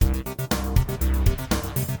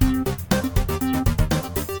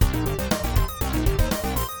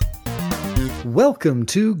Welcome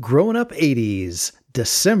to Growing Up 80s,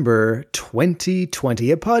 December 2020,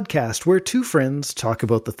 a podcast where two friends talk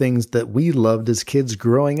about the things that we loved as kids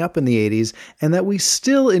growing up in the 80s and that we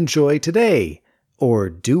still enjoy today. Or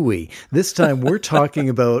do we? This time we're talking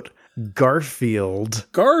about Garfield.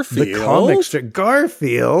 Garfield? The comic strip.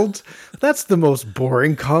 Garfield? That's the most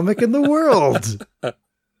boring comic in the world.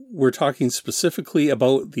 We're talking specifically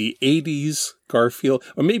about the 80s Garfield,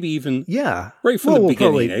 or maybe even right from the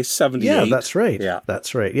beginning, probably, 78. Yeah, that's right. Yeah.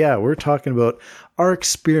 That's right. Yeah, we're talking about our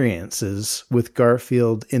experiences with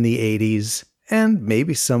Garfield in the 80s and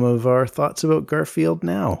maybe some of our thoughts about Garfield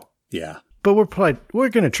now. Yeah. But we're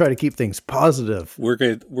going to try to keep things positive. We're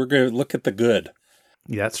going to look at the good.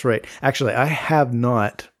 Yeah, that's right. Actually, I have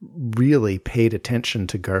not really paid attention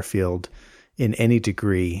to Garfield in any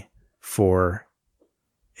degree for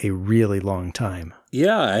a really long time.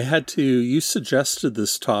 Yeah, you suggested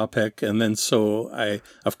this topic, and then so I,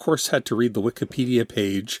 of course, had to read the Wikipedia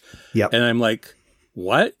page. Yep. And I'm like,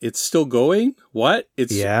 what? It's still going? What?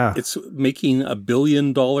 It's making $1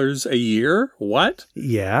 billion a year? What?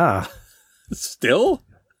 Yeah. Still?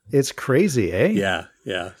 It's crazy, eh?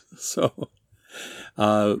 Yeah. So,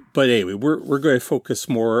 but anyway, we're going to focus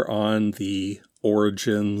more on the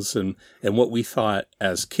origins and what we thought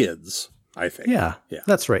as kids, I think. Yeah,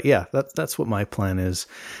 that's right. Yeah, that's what my plan is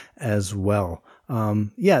as well.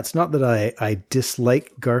 It's not that I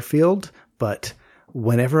dislike Garfield, but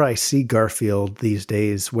whenever I see Garfield these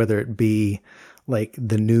days, whether it be like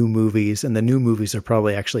the new movies, and the new movies are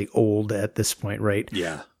probably actually old at this point, right?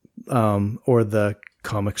 Yeah. Or the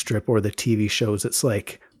comic strip or the TV shows, it's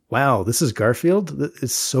like, wow, this is Garfield?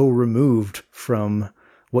 It's so removed from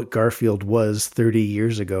what Garfield was 30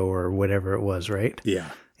 years ago or whatever it was, right? Yeah.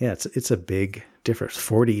 Yeah, it's a big difference.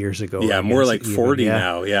 40 years ago. Yeah, more like 40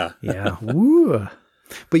 now, yeah. Yeah. Woo.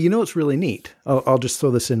 But you know what's really neat? I'll just throw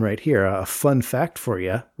this in right here. A fun fact for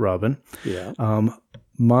you, Robin. Yeah.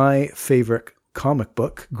 My favorite comic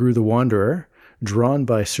book, Gru the Wanderer, drawn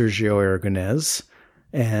by Sergio Aragonés,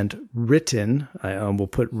 and written, I will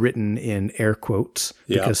put written in air quotes,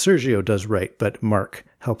 because Sergio does write, but Mark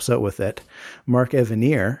helps out with it. Mark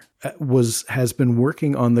Evanier has been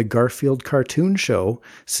working on the Garfield cartoon show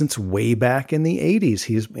since way back in the 80s.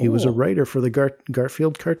 He was a writer for the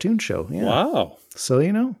Garfield cartoon show. Yeah. Wow. So,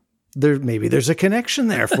 maybe there's a connection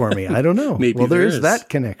there for me. I don't know. Maybe there is that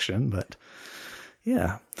connection, but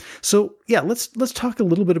yeah. So, let's talk a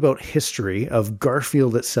little bit about history of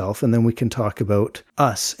Garfield itself, and then we can talk about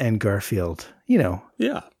us and Garfield. Yeah.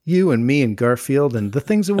 You and me and Garfield and the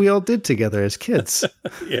things that we all did together as kids.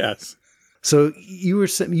 Yes. So you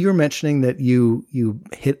were mentioning that you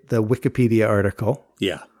hit the Wikipedia article.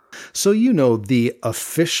 Yeah. So the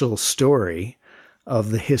official story of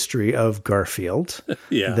the history of Garfield.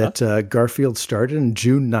 Yeah. That Garfield started on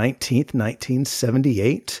June 19th,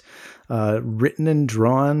 1978. Written and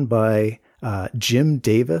drawn by Jim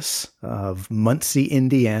Davis of Muncie,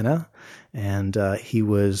 Indiana. And he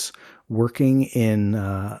was working in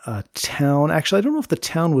a town. Actually, I don't know if the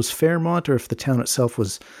town was Fairmont or if the town itself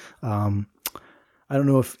was... I don't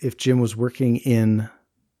know if Jim was working in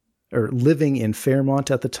or living in Fairmont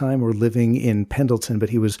at the time or living in Pendleton, but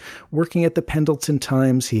he was working at the Pendleton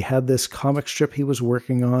Times. He had this comic strip he was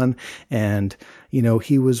working on, and,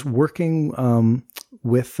 he was working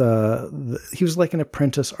with, he was like an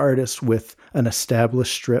apprentice artist with an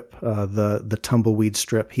established strip, the Tumbleweed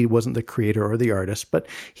strip. He wasn't the creator or the artist, but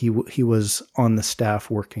he was on the staff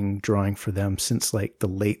working, drawing for them since like the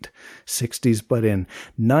late 60s. But in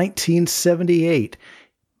 1978,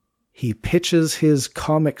 he pitches his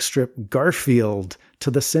comic strip Garfield to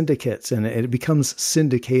the syndicates, and it becomes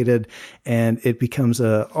syndicated, and it becomes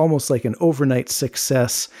almost like an overnight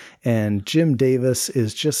success. And Jim Davis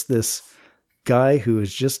is just this guy who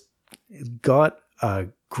has just got a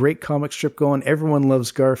great comic strip going. Everyone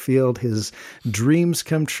loves Garfield. His dreams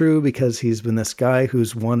come true because he's been this guy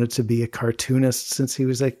who's wanted to be a cartoonist since he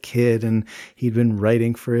was a kid, and he'd been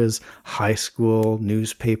writing for his high school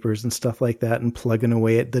newspapers and stuff like that, and plugging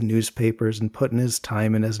away at the newspapers and putting his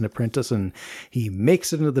time in as an apprentice. And he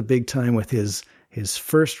makes it into the big time with his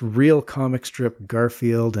first real comic strip,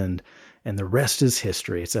 Garfield, and the rest is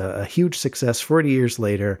history. It's a huge success. 40 years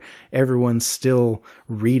later, everyone's still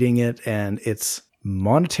reading it, and it's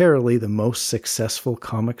monetarily the most successful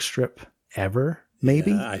comic strip ever,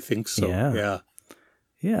 maybe? Yeah, I think so.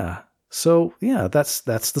 Yeah. So, that's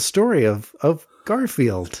the story of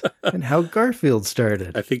Garfield and how Garfield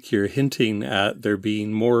started. I think you're hinting at there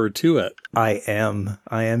being more to it. I am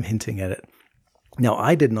hinting at it. Now,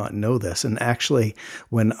 I did not know this, and actually,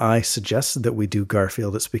 when I suggested that we do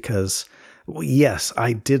Garfield, it's because Well, yes,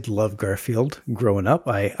 I did love Garfield growing up.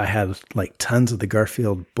 I had like tons of the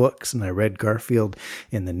Garfield books, and I read Garfield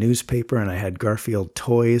in the newspaper, and I had Garfield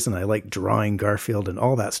toys, and I liked drawing Garfield and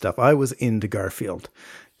all that stuff. I was into Garfield.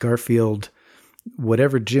 Garfield,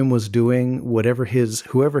 whatever Jim was doing, whoever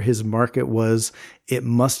his market was, it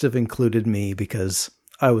must have included me because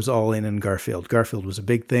I was all in Garfield. Garfield was a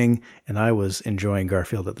big thing, and I was enjoying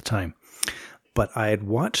Garfield at the time. But I had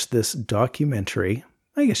watched this documentary.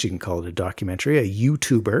 I guess you can call it a documentary. A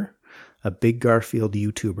YouTuber, a big Garfield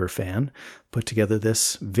YouTuber fan, put together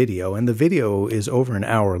this video. And the video is over an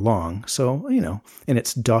hour long. So, and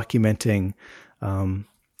it's documenting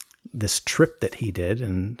this trip that he did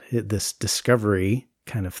and this discovery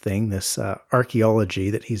kind of thing, this archaeology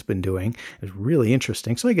that he's been doing. Is really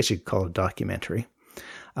interesting. So I guess you could call it a documentary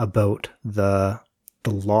about the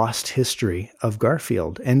lost history of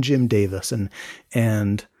Garfield and Jim Davis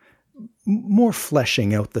and more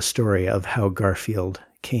fleshing out the story of how Garfield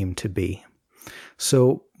came to be.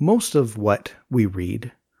 So most of what we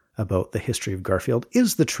read about the history of Garfield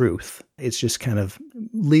is the truth. It's just kind of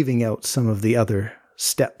leaving out some of the other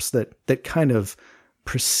steps that kind of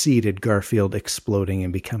preceded Garfield exploding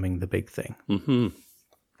and becoming the big thing. Mm-hmm.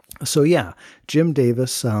 So yeah, Jim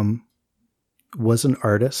Davis was an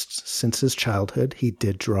artist since his childhood. He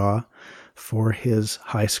did draw for his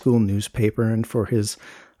high school newspaper and for his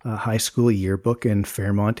high school yearbook in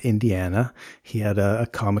Fairmont, Indiana. He had a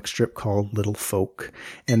comic strip called Little Folk.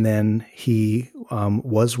 And then he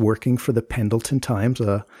was working for the Pendleton Times,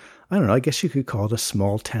 I don't know, I guess you could call it a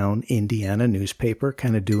small town Indiana newspaper,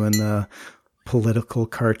 kind of doing the political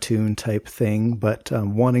cartoon type thing, but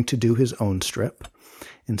wanting to do his own strip.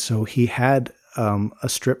 And so he had a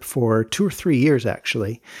strip for 2 or 3 years,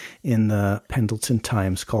 actually, in the Pendleton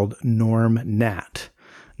Times called Norm Nat.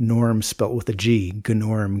 Norm spelt with a G,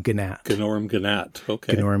 Gnorm Gnat. Gnorm Gnat,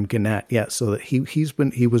 okay. Gnorm Gnat, yeah. So that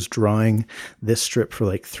he was drawing this strip for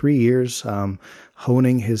like 3 years,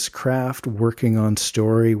 honing his craft, working on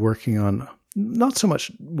story, working on, not so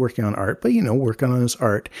much working on art, but, working on his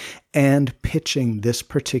art, and pitching this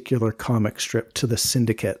particular comic strip to the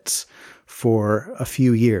syndicates for a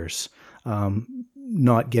few years.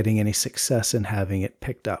 Not getting any success in having it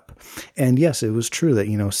picked up. And yes, it was true that,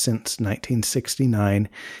 since 1969,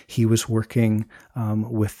 he was working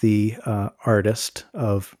with the artist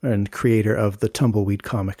and creator of the Tumbleweed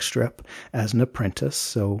comic strip as an apprentice.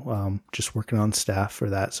 So just working on staff for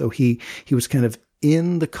that. So he was kind of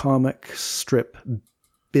in the comic strip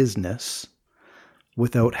business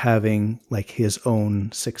without having like his own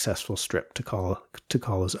successful strip to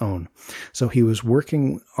call his own. So he was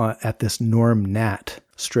working at this Norm Nat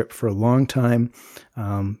strip for a long time,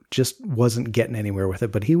 just wasn't getting anywhere with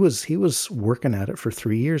it, but he was working at it for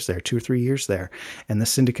 3 years there, 2 or 3 years there. And the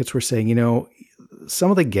syndicates were saying,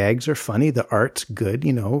 some of the gags are funny, the art's good,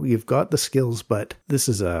 you've got the skills, but this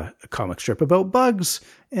is a comic strip about bugs,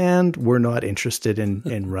 and we're not interested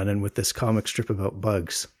in running with this comic strip about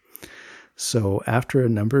bugs. So after a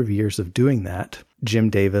number of years of doing that, Jim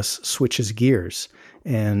Davis switches gears.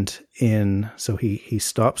 And so he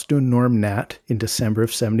stops doing Norm Nat in December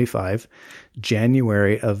of 75.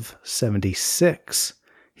 January of 76,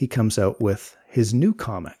 he comes out with his new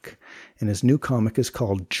comic. And his new comic is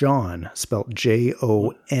called Jon, spelled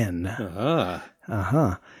Jon.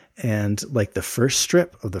 Uh-huh. And like the first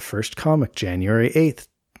strip of the first comic, January 8th,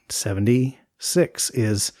 76,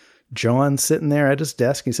 is Jon sitting there at his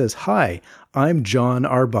desk. He says, "Hi, I'm Jon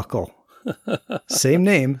Arbuckle." Same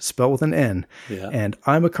name, spelled with an N. Yeah. And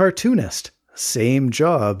I'm a cartoonist. Same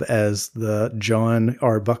job as the Jon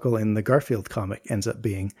Arbuckle in the Garfield comic ends up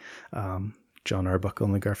being. Jon Arbuckle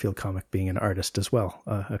in the Garfield comic being an artist as well,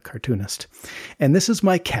 a cartoonist. And this is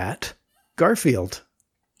my cat, Garfield.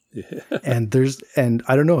 Yeah. And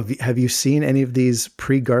I don't know, have you seen any of these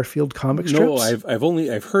pre-Garfield comic strips? No,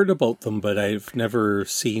 I've heard about them, but I've never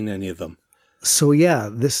seen any of them. So yeah,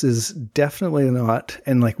 this is definitely not,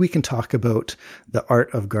 and like we can talk about the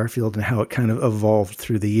art of Garfield and how it kind of evolved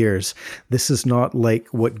through the years. This is not like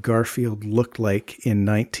what Garfield looked like in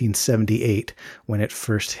 1978 when it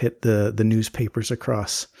first hit the newspapers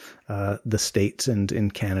across the States and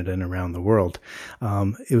in Canada and around the world.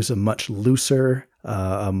 It was a much looser,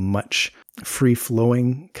 a much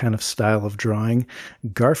free-flowing kind of style of drawing.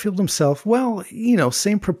 Garfield himself, well,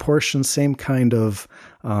 same proportions, same kind of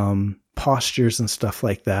postures and stuff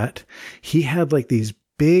like that. He had like these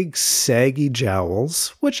big saggy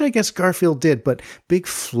jowls, which I guess Garfield did, but big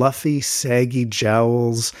fluffy saggy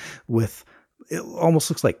jowls with, it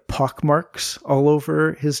almost looks like pockmarks all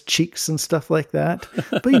over his cheeks and stuff like that.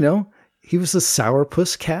 But he was a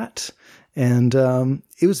sourpuss cat, and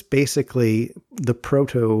it was basically the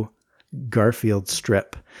proto Garfield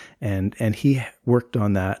strip. And he worked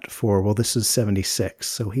on that for, well, this is 76.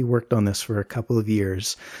 So he worked on this for a couple of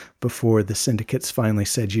years before the syndicates finally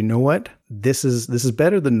said, you know what? This is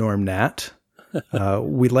better than Norm Nat.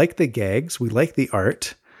 We like the gags. We like the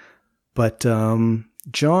art. But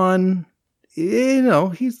John,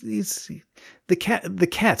 he's the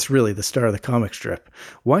cat's really the star of the comic strip.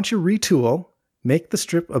 Why don't you retool, make the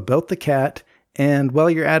strip about the cat, and while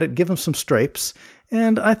you're at it, give him some stripes.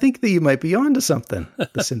 And I think that you might be onto something,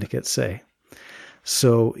 the syndicates say.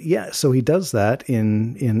 So he does that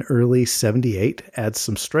in early 78, adds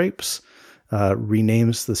some stripes,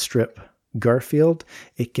 renames the strip Garfield.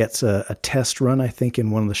 It gets a test run, I think,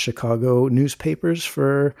 in one of the Chicago newspapers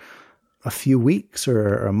for a few weeks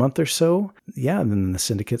or a month or so. Yeah, and then the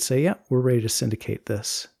syndicates say, yeah, we're ready to syndicate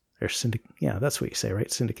this. That's what you say,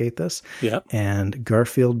 right? Syndicate this. Yeah. And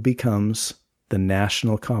Garfield becomes the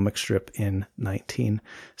national comic strip in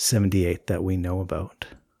 1978 that we know about.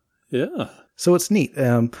 Yeah. So it's neat.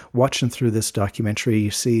 Watching through this documentary,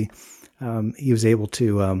 you see he was able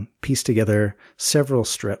to piece together several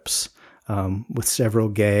strips with several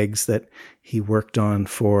gags that he worked on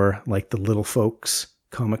for, like, the Little Folks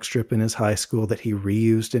comic strip in his high school that he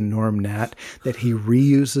reused in Norm Nat, that he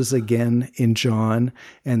reuses again in John,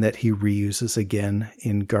 and that he reuses again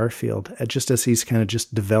in Garfield, just as he's kind of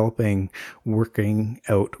just working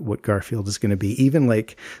out what Garfield is going to be. Even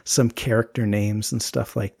like some character names and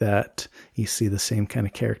stuff like that, you see the same kind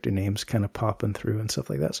of character names kind of popping through and stuff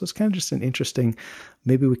like that. So it's kind of just an interesting,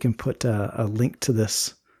 maybe we can put a link to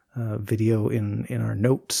this video in our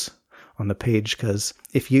notes on the page, because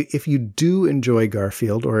if you do enjoy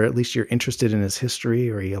Garfield, or at least you're interested in his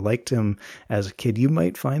history, or you liked him as a kid, you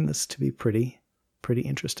might find this to be pretty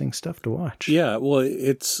interesting stuff to watch. Yeah, well,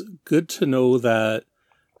 it's good to know that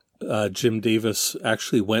Jim Davis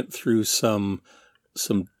actually went through some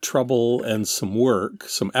trouble and some work,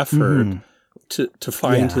 some effort to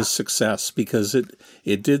find his success, because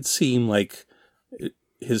it did seem like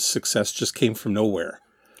his success just came from nowhere.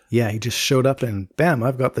 Yeah, he just showed up and bam,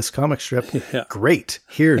 I've got this comic strip. Yeah. Great.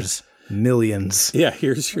 Here's millions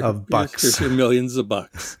here's your bucks. Here's your millions of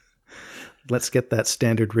bucks. Let's get that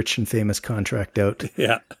standard rich and famous contract out.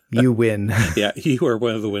 Yeah. You win. Yeah, you are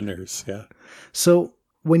one of the winners. Yeah. So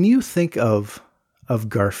when you think of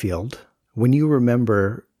Garfield, when you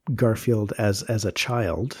remember Garfield as a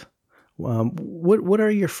child, what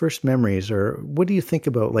are your first memories, or what do you think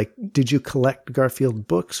about? Like, did you collect Garfield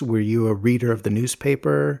books? Were you a reader of the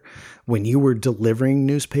newspaper? When you were delivering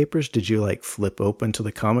newspapers, did you like flip open to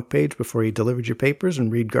the comic page before you delivered your papers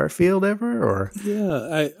and read Garfield ever? Or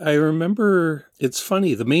yeah, I remember. It's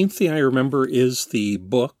funny. The main thing I remember is the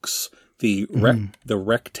books, the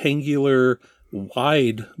rectangular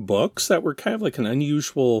wide books that were kind of like an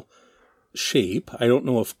unusual shape. I don't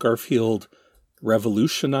know if Garfield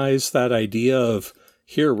revolutionized that idea of,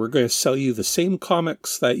 here, we're going to sell you the same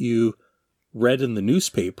comics that you read in the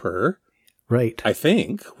newspaper. Right. I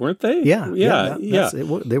think, weren't they? Yeah.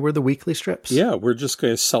 They were the weekly strips. Yeah, we're just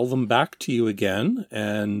going to sell them back to you again,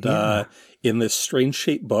 and in this strange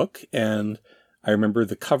shaped book. And I remember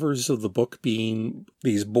the covers of the book being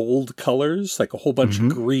these bold colors, like a whole bunch of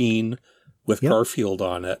green with Garfield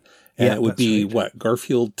on it. And it would be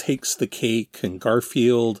Garfield takes the cake, and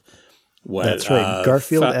Garfield... That's right.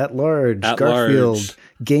 Garfield at large. Garfield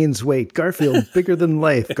gains weight. Garfield bigger than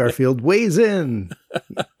life. Garfield weighs in.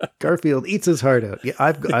 Garfield eats his heart out. Yeah,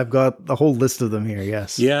 I've got the whole list of them here.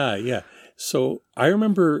 Yes. Yeah. So I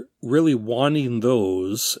remember really wanting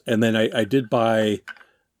those, and then I did buy,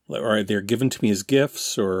 or they're given to me as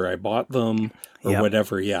gifts, or I bought them, or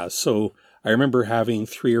whatever. Yeah. So I remember having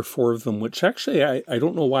 3 or 4 of them, which actually I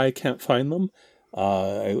don't know why I can't find them.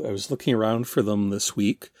 I was looking around for them this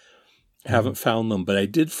week. Haven't found them, but I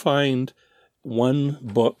did find one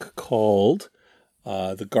book called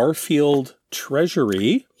The Garfield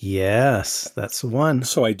Treasury. Yes, that's the one.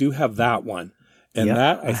 So I do have that one. And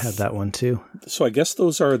I had that one too. So I guess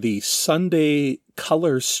those are the Sunday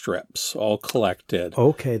color strips all collected.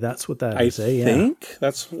 Okay, that's what that is. I think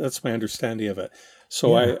that's my understanding of it.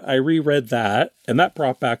 So I reread that, and that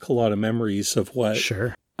brought back a lot of memories of what...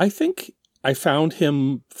 Sure. I think I found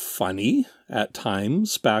him funny at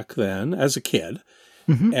times back then as a kid.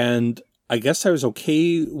 And I guess I was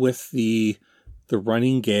okay with the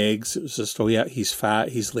running gags. It was just, he's fat,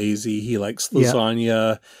 he's lazy, he likes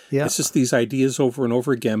lasagna. Yeah. It's just these ideas over and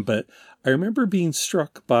over again. But I remember being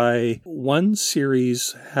struck by one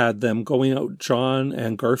series had them going out, John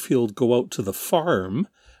and Garfield go out to the farm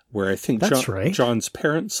where I think John's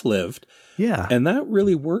parents lived. Yeah. And that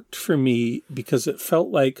really worked for me because it felt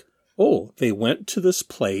like, they went to this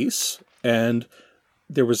place, and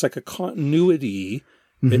there was like a continuity.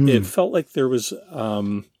 It felt like there was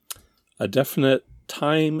a definite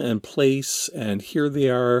time and place, and here they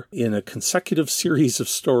are in a consecutive series of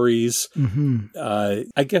stories.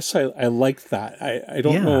 I guess I liked that. I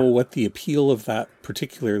don't know what the appeal of that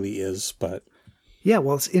particularly is, but... Yeah,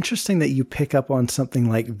 well, it's interesting that you pick up on something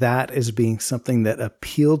like that as being something that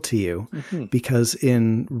appealed to you, because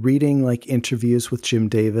in reading like interviews with Jim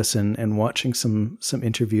Davis and watching some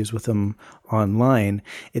interviews with him online,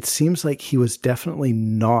 it seems like he was definitely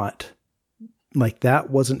not, like,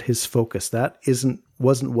 that wasn't his focus. That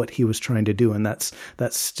wasn't what he was trying to do, and that's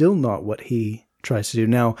still not what he tries to do.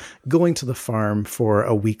 Now, going to the farm for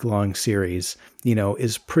a week-long series,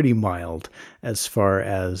 is pretty mild as far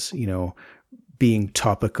as, being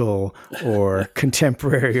topical or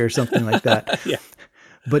contemporary or something like that. Yeah.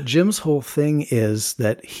 But Jim's whole thing is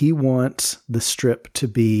that he wants the strip to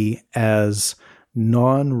be as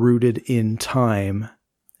non-rooted in time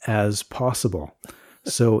as possible.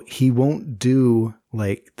 So he won't do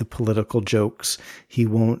like the political jokes. He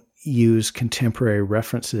won't use contemporary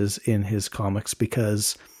references in his comics,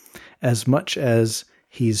 because as much as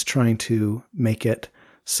he's trying to make it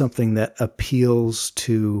something that appeals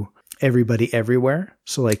to everybody everywhere.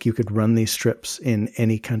 So like you could run these strips in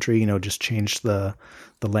any country, just change the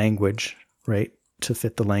language, right, to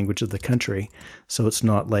fit the language of the country. So it's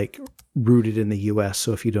not like rooted in the US.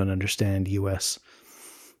 So if you don't understand US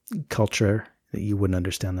culture, you wouldn't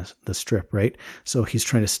understand the strip, right? So he's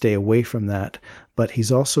trying to stay away from that, but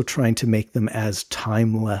he's also trying to make them as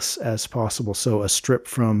timeless as possible. So a strip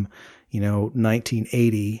from,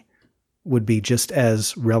 1980 would be just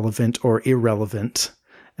as relevant or irrelevant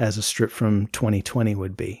as a strip from 2020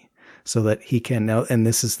 would be, so that he can now, and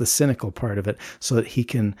this is the cynical part of it, so that he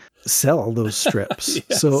can sell those strips.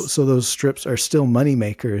 Yes. So those strips are still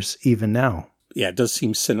moneymakers even now. Yeah, it does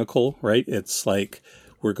seem cynical, right? It's like,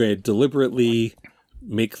 we're going to deliberately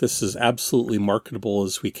make this as absolutely marketable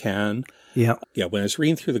as we can. Yeah. Yeah, when I was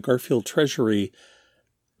reading through the Garfield Treasury,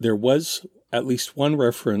 there was at least one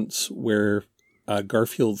reference where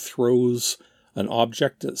Garfield throws an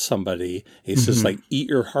object at somebody. He says, like, eat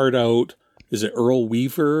your heart out. Is it Earl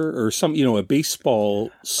Weaver or some, a baseball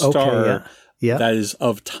star that is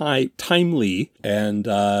of timely. And,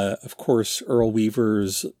 of course, Earl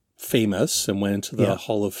Weaver's famous and went into the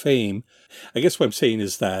Hall of Fame. I guess what I'm saying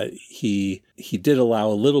is that he did allow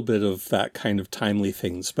a little bit of that kind of timely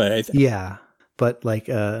things, but but like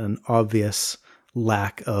an obvious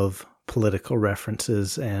lack of political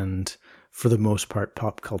references and, for the most part,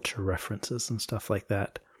 pop culture references and stuff like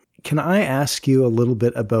that. Can I ask you a little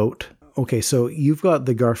bit about, okay, so you've got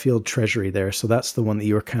the Garfield Treasury there, so that's the one that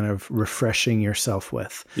you were kind of refreshing yourself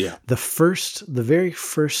with. Yeah. The very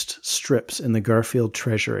first strips in the Garfield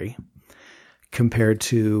Treasury compared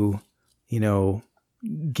to,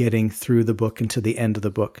 getting through the book and to the end of the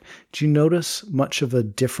book, do you notice much of a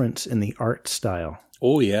difference in the art style?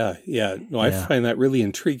 Oh, yeah. Yeah. No, I find that really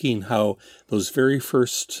intriguing how those very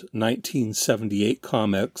first 1978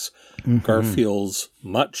 comics, Garfield's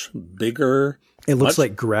much bigger. It looks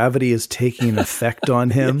like gravity is taking an effect on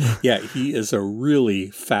him. Yeah, he is a really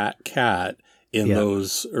fat cat in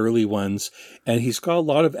those early ones. And he's got a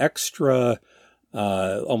lot of extra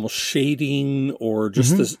almost shading or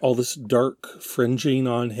just all this dark fringing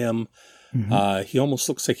on him. He almost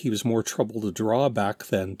looks like he was more trouble to draw back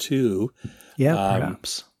then, too. Yeah,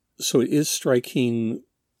 perhaps. So it is striking.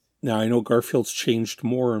 Now, I know Garfield's changed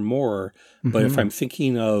more and more, but if I'm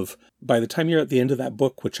thinking of, by the time you're at the end of that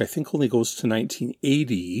book, which I think only goes to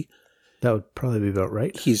 1980... That would probably be about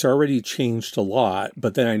right. He's already changed a lot,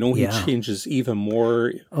 but then I know he changes even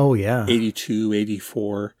more. Oh, yeah. 82,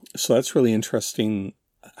 84. So that's really interesting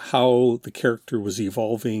how the character was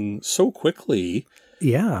evolving so quickly.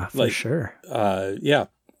 Yeah, for sure. Yeah.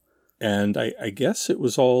 And I guess it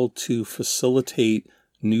was all to facilitate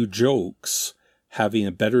new jokes, having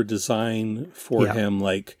a better design for him,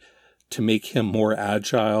 like to make him more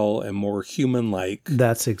agile and more human-like.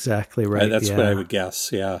 That's exactly right. That's what I would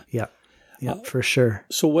guess, yeah. Yeah. Yeah, for sure.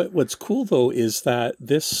 So what's cool, though, is that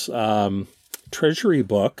this Treasury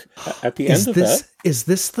book, at the end of it... Is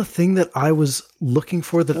this the thing that I was looking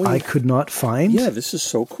for that I could not find? Yeah, this is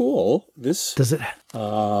so cool. Does it...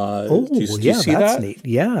 do you see that's that? Neat.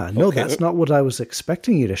 Yeah, no, that's not what I was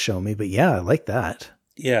expecting you to show me, but yeah, I like that.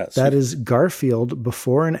 Yeah. That is Garfield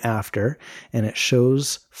before and after, and it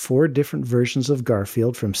shows 4 different versions of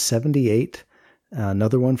Garfield from 78...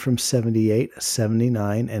 another one from 78,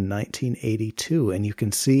 79, and 1982. And you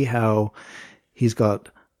can see how he's got,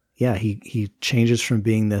 he changes from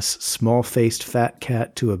being this small-faced fat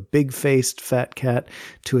cat to a big-faced fat cat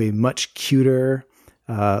to a much cuter,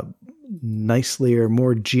 nicely or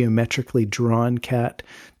more geometrically drawn cat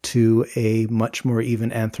to a much more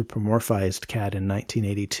even anthropomorphized cat in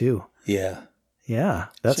 1982. Yeah. Yeah,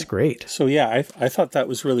 that's great. So yeah, I thought that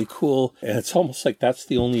was really cool. And it's almost like that's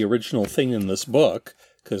the only original thing in this book.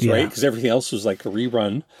 Because everything else was like a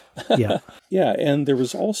rerun. Yeah. Yeah, and there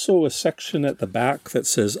was also a section at the back that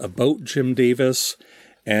says about Jim Davis,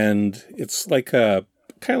 and it's like a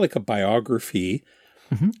kind of like a biography.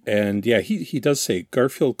 Mm-hmm. And yeah, he does say,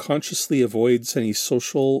 Garfield consciously avoids any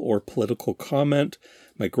social or political comment.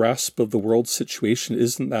 My grasp of the world situation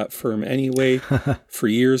isn't that firm anyway. For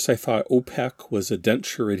years, I thought OPEC was a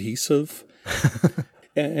denture adhesive.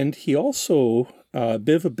 And he also, a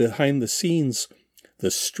bit of a behind the scenes,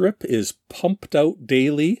 the strip is pumped out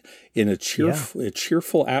daily in a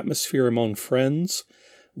cheerful atmosphere among friends.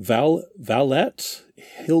 Valette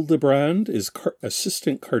Hildebrand is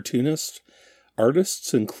assistant cartoonist.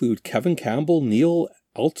 Artists include Kevin Campbell, Neil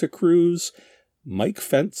Altacruz, Mike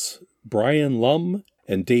Fentz, Brian Lum,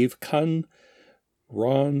 and Dave Kunn.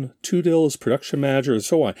 Ron Tudill is production manager, and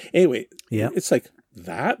so on. Anyway, it's like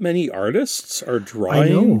that many artists are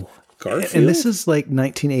drawing Garfield. And this is like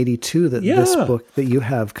 1982 that this book that you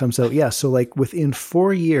have comes out. Yeah, so like within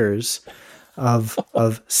 4 years of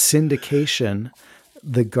syndication,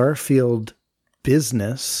 the Garfield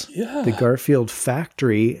business, the Garfield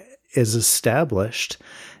factory is established.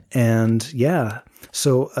 And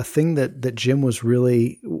so a thing that Jim was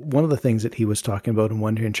really, one of the things that he was talking about in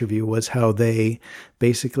one interview was how they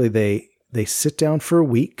basically they sit down for a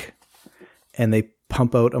week and they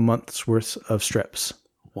pump out a month's worth of strips.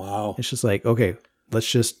 Wow. It's just like, okay, let's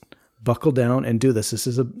just buckle down and do this. This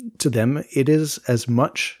is to them, it is as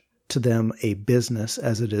much to them a business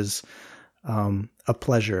as it is a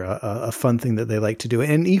pleasure, a fun thing that they like to do.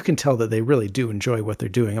 And you can tell that they really do enjoy what they're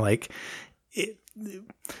doing. Like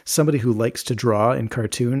somebody who likes to draw in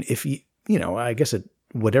cartoon, if I guess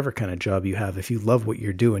whatever kind of job you have, if you love what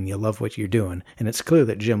you're doing, you love what you're doing. And it's clear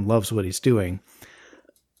that Jim loves what he's doing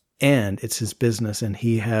and it's his business, and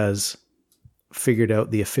he has figured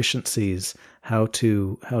out the efficiencies, how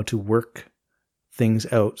to work things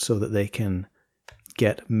out so that they can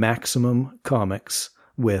get maximum comics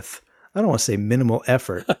with, I don't want to say minimal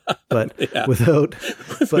effort, but without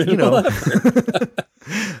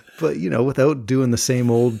doing the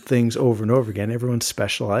same old things over and over again. Everyone's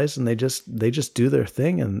specialized and they just do their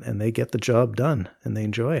thing and they get the job done and they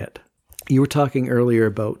enjoy it. You were talking earlier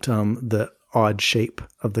about the odd shape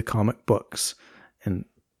of the comic books, and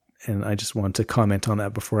I just wanted to comment on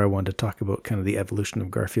that before I wanted to talk about kind of the evolution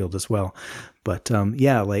of Garfield as well. But so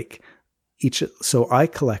I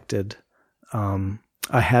collected,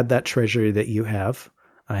 I had that treasury that you have.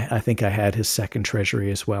 I think I had his second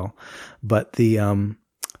treasury as well. But the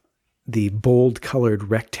bold colored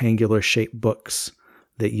rectangular shaped books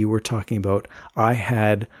that you were talking about, I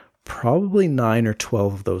had probably 9 or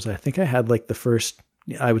 12 of those. I think I had like the first,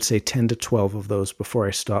 I would say 10 to 12 of those before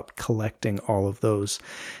I stopped collecting all of those.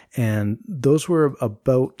 And those were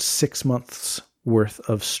about 6 months worth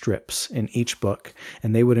of strips in each book.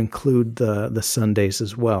 And they would include the Sundays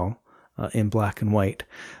as well, in black and white.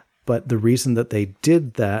 But the reason that they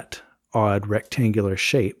did that odd rectangular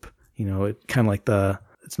shape, it kind of like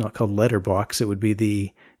it's not called letterbox. It would be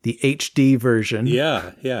the HD version.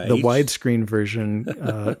 The widescreen version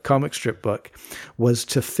comic strip book was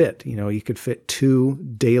to fit. You could fit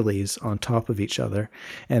 2 dailies on top of each other.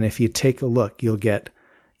 And if you take a look, you'll get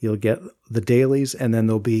the dailies, and then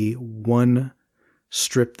there'll be one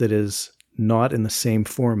strip that is not in the same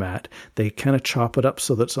format. They kind of chop it up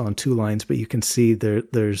so that it's on 2 lines, but you can see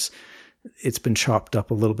it's been chopped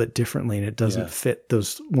up a little bit differently, and it doesn't fit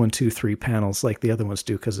those 1, 2, 3 panels like the other ones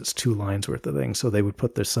do because it's 2 lines worth of things. So they would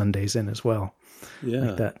put their Sundays in as well,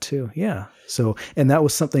 like that too. Yeah. So, and that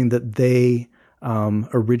was something that they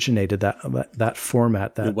originated, that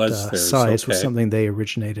format, that size was something they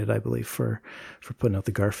originated, I believe, for putting out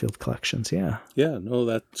the Garfield collections. Yeah. Yeah. No,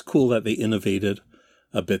 that's cool that they innovated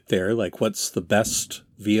a bit there. Like, what's the best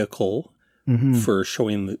vehicle for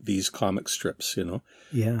showing these comic strips,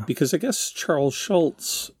 Yeah. Because I guess Charles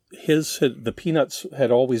Schulz, the Peanuts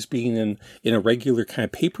had always been in a regular kind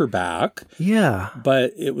of paperback. Yeah.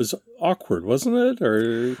 But it was awkward, wasn't it?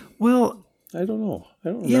 Or, well, I don't know. I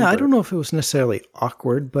don't remember. Yeah, I don't know if it was necessarily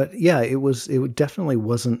awkward, but yeah, it definitely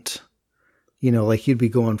wasn't, like you'd be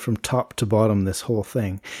going from top to bottom this whole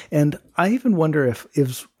thing. And I even wonder if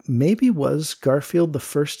maybe was Garfield the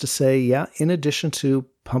first to say, in addition to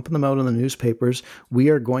pumping them out in the newspapers, we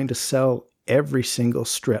are going to sell every single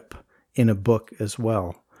strip in a book as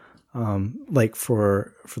well. Like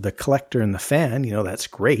for the collector and the fan, that's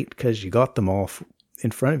great because you got them all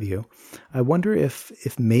in front of you. I wonder if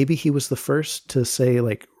maybe he was the first to say,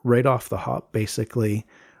 like, right off the hop, basically,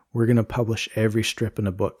 we're going to publish every strip in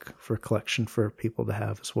a book for collection for people to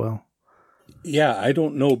have as well. Yeah, I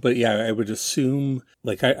don't know, but yeah, I would assume,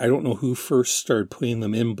 like, I don't know who first started putting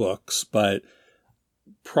them in books, but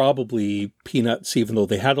probably Peanuts, even though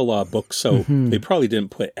they had a lot of books, so they probably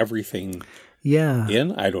didn't put everything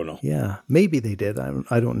in. I don't know. Yeah, maybe they did.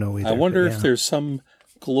 I don't know either. I wonder if there's some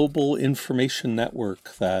global information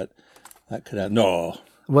network that could have. No.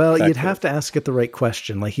 Well, you'd have to ask it the right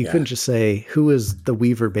question. Like, you couldn't just say, who is the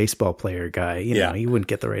Weaver baseball player guy? You know, you wouldn't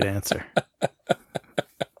get the right answer.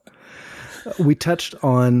 We touched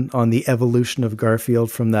on the evolution of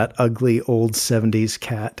Garfield from that ugly old 70s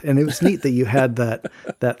cat. And it was neat that you had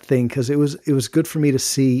that thing, because it was good for me to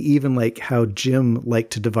see even like how Jim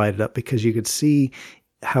liked to divide it up, because you could see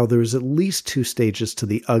how there was at least 2 stages to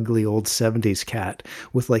the ugly old 70s cat,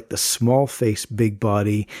 with like the small face, big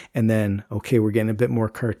body. And then, okay, we're getting a bit more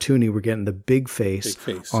cartoony. We're getting the big face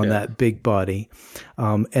on that big body.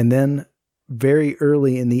 And then very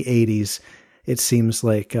early in the 80s, it seems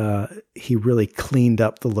like he really cleaned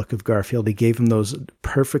up the look of Garfield. He gave him those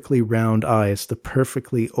perfectly round eyes, the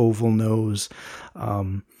perfectly oval nose,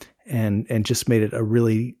 and just made it a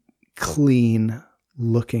really clean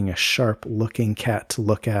looking, a sharp looking cat to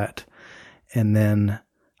look at. And then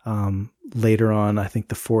later on, I think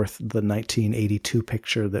the 1982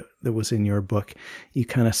 picture that was in your book, you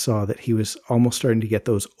kind of saw that he was almost starting to get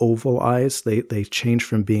those oval eyes. They changed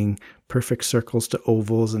from being perfect circles to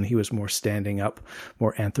ovals, and he was more standing up,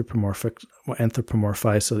 more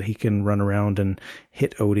anthropomorphized, so that he can run around and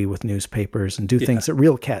hit Odie with newspapers and do things that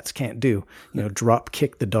real cats can't do. You know, drop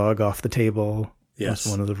kick the dog off the table. Yes.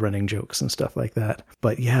 Was one of the running jokes and stuff like that.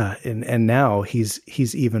 But yeah, and now he's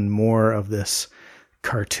even more of this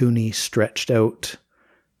cartoony, stretched out,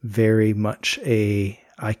 very much I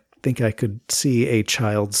think I could see a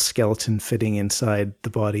child's skeleton fitting inside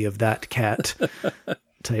the body of that cat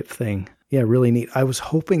type thing. Yeah, really neat. I was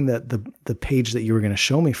hoping that the page that you were going to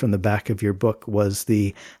show me from the back of your book was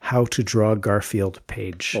the How to Draw Garfield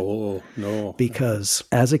page. Oh, no. Because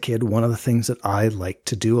as a kid, one of the things that I liked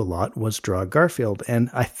to do a lot was draw Garfield. And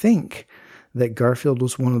I think that Garfield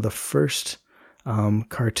was one of the first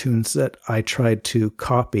cartoons that I tried to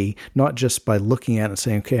copy, not just by looking at it and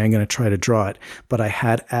saying, okay, I'm going to try to draw it, but I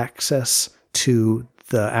had access to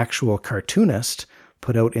the actual cartoonist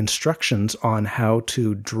put out instructions on how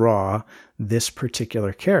to draw this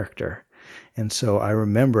particular character. And so I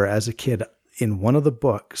remember as a kid in one of the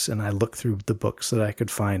books, and I looked through the books that I could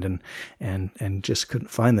find and just couldn't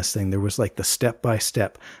find this thing. There was like the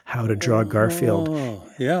step-by-step how to draw Garfield.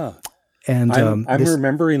 Yeah. And I'm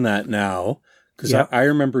remembering that now. Because I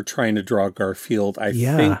remember trying to draw Garfield, I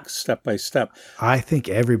think, step by step. I think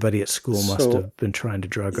everybody at school must have been trying to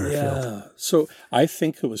draw Garfield. Yeah. So I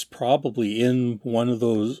think it was probably in one of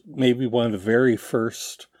those, maybe one of the very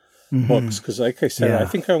first books. Because like I said, I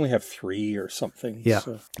think I only have 3 or something. Yeah.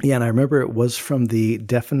 So. Yeah, and I remember it was from the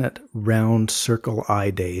Definite Round Circle Eye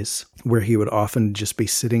days, where he would often just be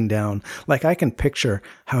sitting down. Like, I can picture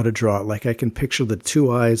how to draw it. Like, I can picture the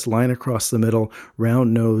 2 eyes, line across the middle,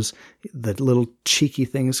 round nose, the little cheeky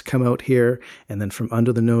things come out here, and then from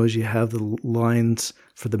under the nose you have the lines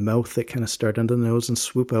for the mouth that kind of start under the nose and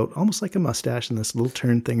swoop out almost like a mustache, and this little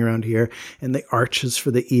turn thing around here, and the arches for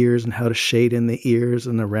the ears and how to shade in the ears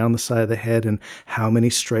and around the side of the head, and how many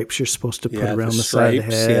stripes you're supposed to put around the side of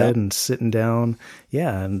the head and sitting down.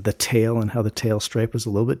 Yeah, and the tail and how the tail stripe was a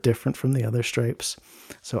little bit different from the other stripes.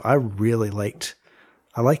 So I really liked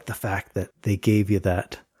the fact that they gave you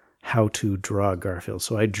that how to draw Garfield.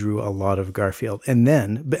 So I drew a lot of Garfield. And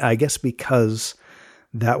then, I guess because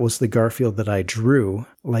that was the Garfield that I drew,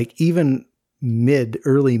 like even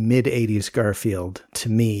early mid 80s Garfield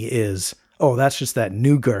to me is, oh, that's just that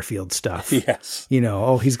new Garfield stuff. Yes. You know,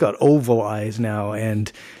 oh, he's got oval eyes now,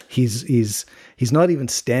 and he's not even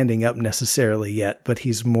standing up necessarily yet, but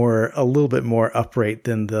he's a little bit more upright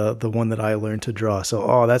than the one that I learned to draw. So,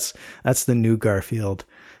 oh, that's the new Garfield.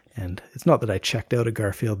 And it's not that I checked out a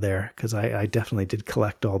Garfield there, because I definitely did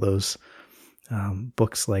collect all those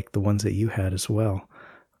books like the ones that you had as well.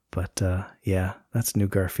 But yeah, that's new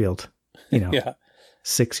Garfield. You know,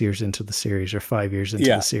 6 years into the series or 5 years into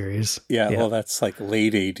the series. Yeah, well, that's like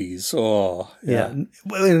late 80s. Oh, yeah.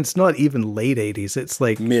 Well, and it's not even late 80s. It's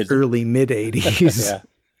like early mid 80s.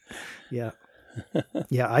 Yeah.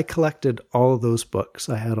 Yeah, I collected all of those books.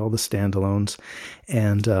 I had all the standalones,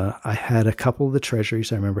 and I had a couple of the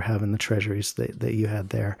treasuries. I remember having the treasuries that you had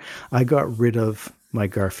there. I got rid of my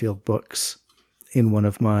Garfield books in one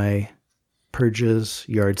of my purges,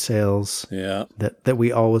 yard sales, Yeah. that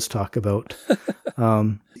we always talk about.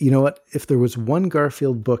 You know what? If there was one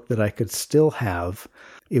Garfield book that I could still have,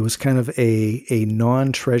 it was kind of a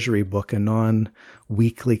non-treasury book, a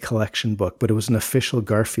non-weekly collection book, but it was an official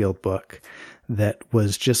Garfield book that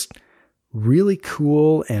was just really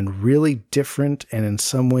cool and really different, and in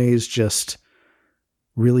some ways just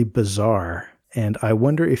really bizarre. And I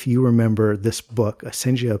wonder if you remember this book. I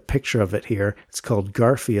send you a picture of it here. It's called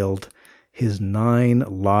Garfield, His 9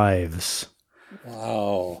 Lives.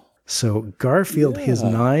 Wow. So Garfield, His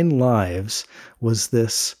 9 Lives was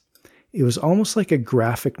this, it was almost like a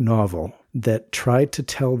graphic novel that tried to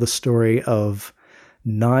tell the story of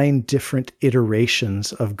 9 different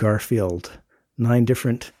iterations of Garfield, 9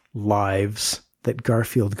 different lives that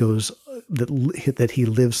Garfield goes, that he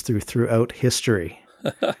lives throughout history.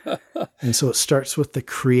 And so it starts with the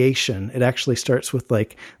creation. It actually starts with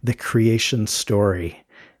like the creation story.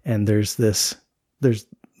 And there's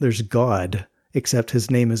God, except his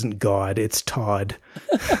name isn't God, it's Todd.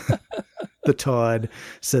 The Todd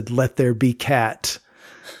said, "Let there be cat."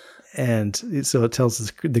 And so it tells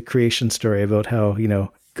us the creation story about how,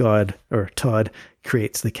 God or Todd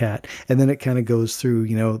creates the cat. And then it kind of goes through,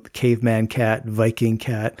 the caveman cat, Viking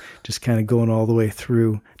cat, just kind of going all the way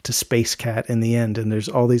through to space cat in the end. And there's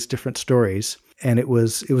all these different stories. And it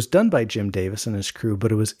was done by Jim Davis and his crew,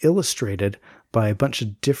 but it was illustrated by a bunch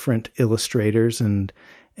of different illustrators. And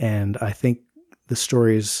I think the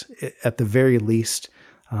stories, at the very least,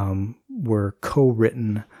 were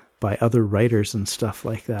co-written by other writers and stuff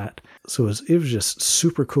like that. So it was just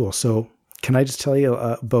super cool. So can I just tell you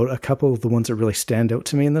about a couple of the ones that really stand out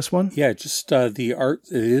to me in this one? Yeah, just the art.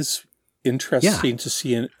 It is interesting to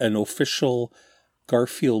see an official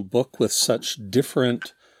Garfield book with such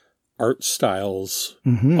different art styles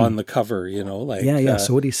on the cover,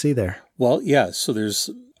 So what do you see there? Well, yeah, so there's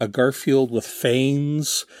a Garfield with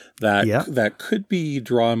fangs that could be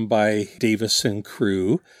drawn by Davis and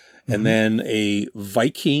crew, and then a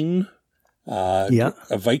Viking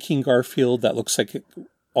Garfield that looks like it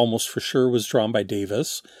almost for sure was drawn by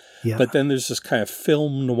Davis. Yeah. But then there's this kind of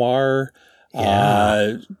film noir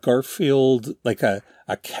Garfield, like a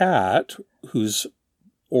cat who's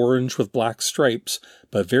orange with black stripes,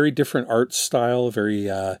 but very different art style, very,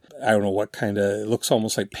 I don't know what kind of, it looks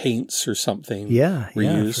almost like paints or something. Yeah,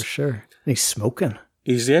 reused. For sure. And he's smoking.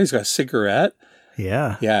 He's got a cigarette.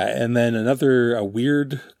 Yeah. Yeah, and then a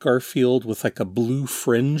weird Garfield with like a blue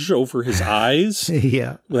fringe over his eyes.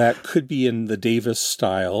 Yeah. That could be in the Davis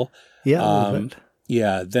style. Yeah, a little bit.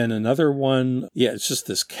 Yeah, then another one, it's just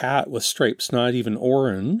this cat with stripes, not even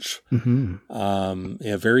orange.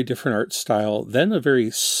 Mm-hmm. Very different art style. Then a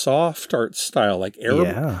very soft art style, like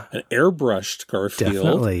an airbrushed Garfield.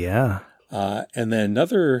 Definitely, yeah. And then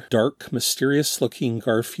another dark, mysterious-looking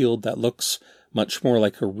Garfield that looks much more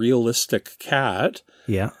like a realistic cat.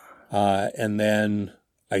 Yeah. And then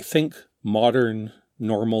I think modern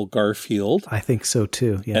normal Garfield. I think so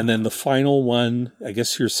too, yeah. And then the final one, I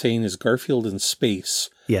guess you're saying, is Garfield in space.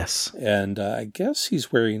 Yes. And I guess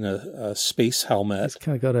he's wearing a space helmet. He's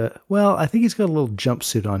kind of got I think he's got a little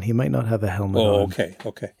jumpsuit on. He might not have a helmet on. Oh,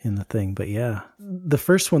 okay. In the thing, but yeah. The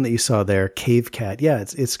first one that you saw there, Cave Cat,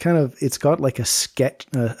 it's got like a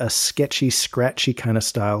sketchy, scratchy kind of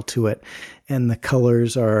style to it. And the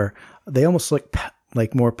colors they almost look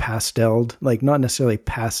like more pasteled, like not necessarily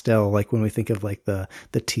pastel, like when we think of like the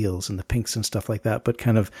teals and the pinks and stuff like that, but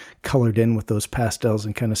kind of colored in with those pastels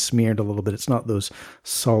and kind of smeared a little bit. It's not those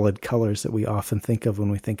solid colors that we often think of when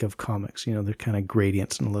we think of comics. They're kind of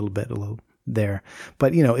gradients and a little there.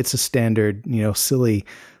 But, it's a standard, silly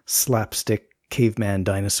slapstick caveman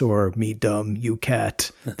dinosaur, me dumb, you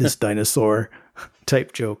cat, this dinosaur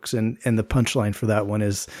type jokes. And the punchline for that one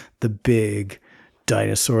is the big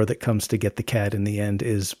dinosaur that comes to get the cat in the end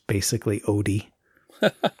is basically Odie.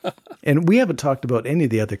 And we haven't talked about any of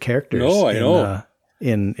the other characters. No, I know.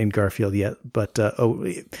 In Garfield yet, but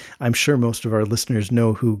I'm sure most of our listeners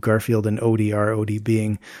know who Garfield and Odie are. Odie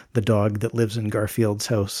being the dog that lives in Garfield's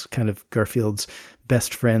house, kind of Garfield's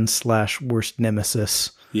best friend / worst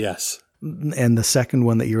nemesis. Yes. And the second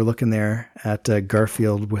one that you're looking there at,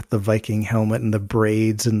 Garfield with the Viking helmet and the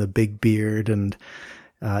braids and the big beard, and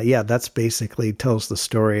that's basically tells the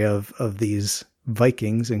story of these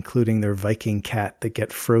Vikings, including their Viking cat that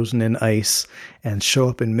get frozen in ice and show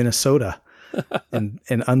up in Minnesota and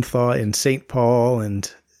unthaw in St. Paul.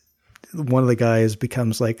 And one of the guys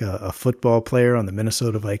becomes like a football player on the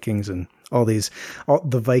Minnesota Vikings, and all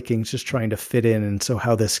the Vikings just trying to fit in. And so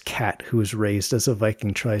how this cat who was raised as a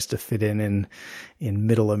Viking tries to fit in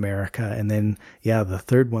middle America. And then, the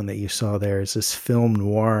third one that you saw there is this film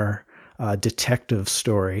noir detective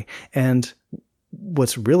story. And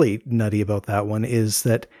what's really nutty about that one is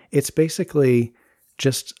that it's basically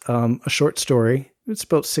just a short story. It's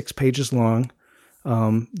about 6 pages long.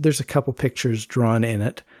 There's a couple pictures drawn in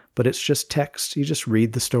it, but it's just text. You just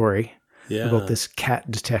read the story about this cat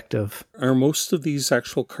detective. Are most of these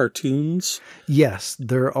actual cartoons? Yes,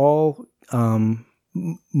 they're all...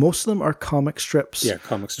 most of them are comic strips. Yeah,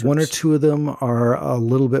 comic strips. 1 or 2 of them are a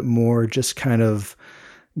little bit more just kind of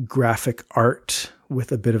graphic art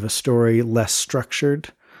with a bit of a story, less structured.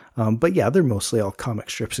 But yeah, they're mostly all comic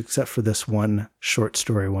strips, except for this one short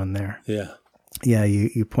story one there. Yeah. Yeah,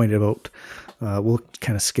 you pointed out, we'll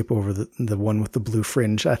kind of skip over the one with the blue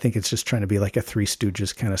fringe. I think it's just trying to be like a Three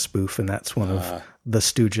Stooges kind of spoof, and that's one of the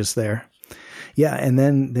Stooges there. Yeah, and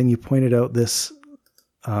then you pointed out this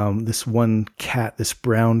one cat, this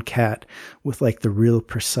brown cat with like the real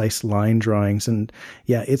precise line drawings. And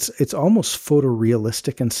yeah, it's almost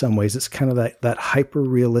photorealistic in some ways. It's kind of that hyper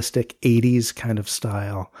realistic 80s kind of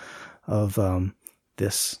style of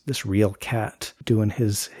this real cat doing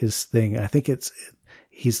his thing. I think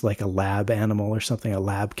he's like a lab animal or something, a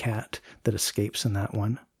lab cat that escapes in that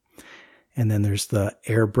one. And then there's the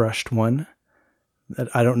airbrushed one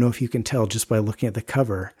that I don't know if you can tell just by looking at the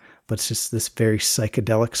cover, but it's just this very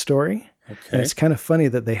psychedelic story. Okay. And it's kind of funny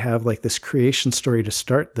that they have like this creation story to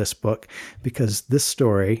start this book, because this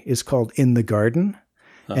story is called In the Garden.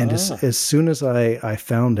 And as soon as I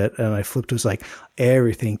found it and I flipped, it was like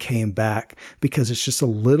everything came back, because it's just a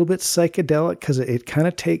little bit psychedelic, because it kind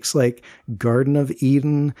of takes like Garden of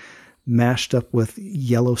Eden mashed up with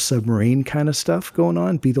Yellow Submarine kind of stuff going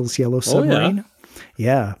on, Beatles' Yellow Submarine.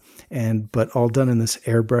 Yeah. But all done in this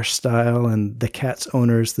airbrush style, and the cat's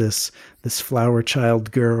owner's this flower child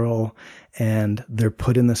girl, and they're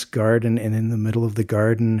put in this garden, and in the middle of the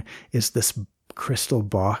garden is this crystal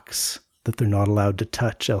box that they're not allowed to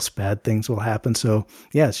touch, else bad things will happen. So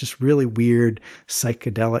yeah, it's just really weird,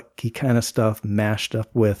 psychedelic-y kind of stuff mashed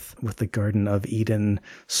up with the Garden of Eden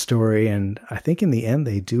story. And I think in the end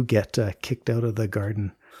they do get kicked out of the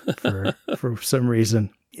garden for some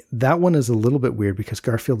reason. That one is a little bit weird because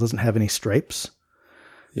Garfield doesn't have any stripes.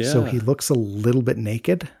 Yeah. So he looks a little bit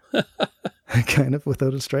naked, kind of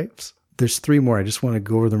without his stripes. There's 3 more. I just want to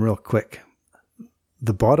go over them real quick.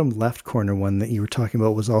 The bottom left corner one that you were talking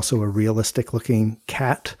about was also a realistic looking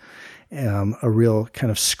cat, a real kind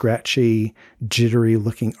of scratchy, jittery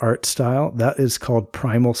looking art style. That is called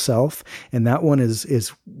Primal Self. And that one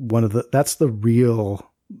is one of that's the real,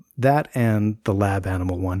 that and the lab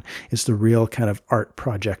animal one is the real kind of art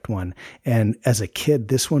project one. And as a kid,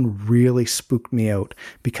 this one really spooked me out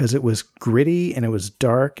because it was gritty and it was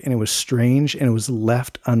dark and it was strange and it was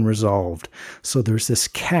left unresolved. So there's this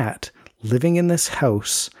cat living in this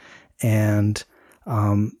house, and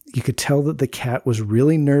you could tell that the cat was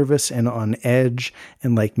really nervous and on edge,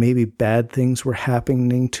 and like maybe bad things were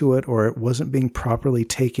happening to it, or it wasn't being properly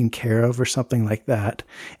taken care of or something like that.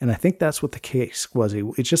 And I think that's what the case was.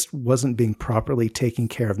 It just wasn't being properly taken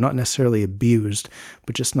care of, not necessarily abused,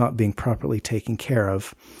 but just not being properly taken care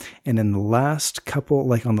of. And in the last couple,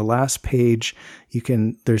 like on the last page,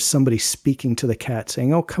 there's somebody speaking to the cat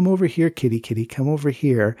saying, "Oh, come over here, kitty, kitty, come over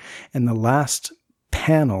here." And the last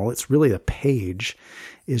panel, it's really a page,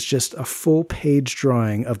 is just a full page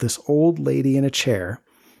drawing of this old lady in a chair,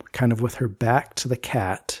 kind of with her back to the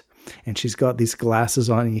cat. And she's got these glasses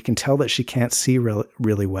on, and you can tell that she can't see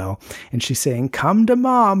really well. And she's saying, "Come to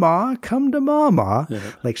mama, come to mama."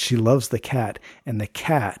 Yeah. Like she loves the cat. And the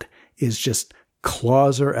cat is just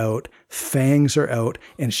claws are out, fangs are out,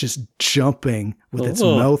 and it's just jumping with its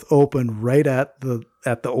mouth open right at the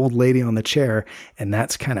old lady on the chair. And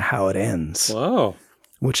that's kind of how it ends. Wow.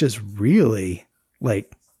 Which is really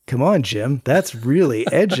like, come on, Jim, that's really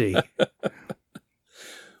edgy.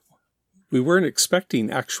 We weren't expecting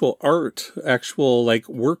actual art, actual like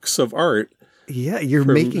works of art. Yeah, you're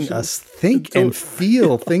making us think and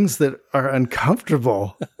feel things that are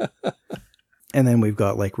uncomfortable. And then we've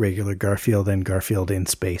got like regular Garfield and Garfield in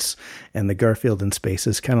Space. And the Garfield in Space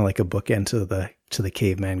is kind of like a bookend to the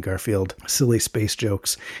caveman Garfield, silly space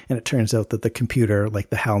jokes. And it turns out that the computer, like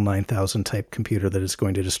the HAL 9000 type computer that is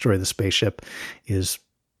going to destroy the spaceship, is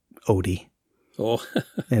Odie. Oh.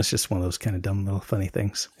 And it's just one of those kind of dumb little funny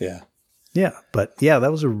things. Yeah. Yeah. But yeah,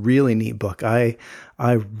 that was a really neat book. I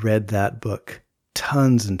read that book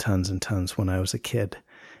tons and tons and tons when I was a kid.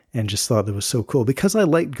 And just thought it was so cool because I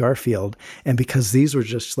liked Garfield, and because these were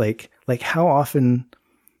just like how often,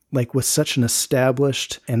 like with such an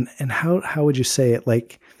established and how would you say it?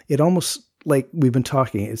 Like it almost like we've been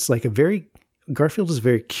talking, it's like a very Garfield is a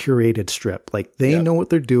very curated strip. Like they know what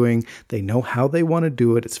they're doing. They know how they want to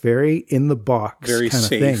do it. It's very in the box Very kind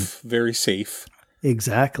safe, of thing. very safe.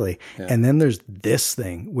 Exactly. Yeah. And then there's this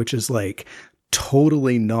thing, which is like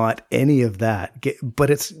totally not any of that, but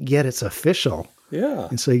it's official. Yeah.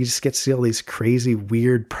 And so you just get to see all these crazy,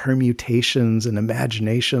 weird permutations and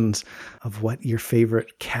imaginations of what your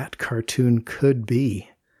favorite cat cartoon could be.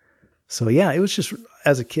 So yeah, it was just,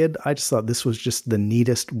 as a kid, I just thought this was just the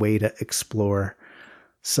neatest way to explore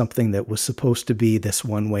something that was supposed to be this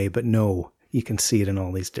one way, but no, you can see it in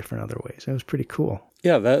all these different other ways. It was pretty cool.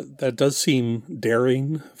 Yeah, that does seem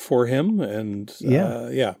daring for him. And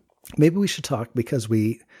yeah. Maybe we should talk, because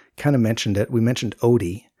we kind of mentioned it. We mentioned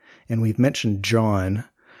Odie, and we've mentioned John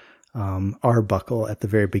Arbuckle at the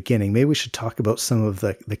very beginning. Maybe we should talk about some of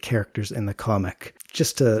the characters in the comic,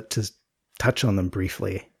 just to touch on them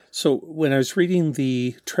briefly. So when I was reading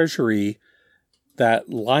the Treasury, that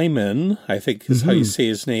Lyman, I think is how you say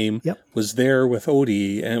his name, was there with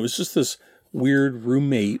Odie, and it was just this weird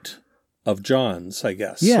roommate of John's, I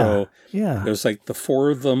guess. Yeah, so yeah. It was like the four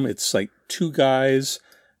of them. It's like two guys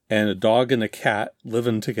and a dog and a cat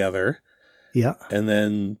living together. Yeah. And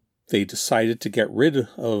then they decided to get rid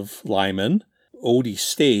of Lyman. Odie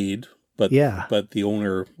stayed, but the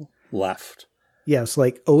owner left. Yeah, it's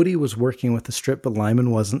like Odie was working with the strip, but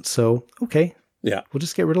Lyman wasn't. So, okay. Yeah. We'll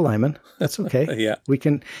just get rid of Lyman. That's okay. Yeah. We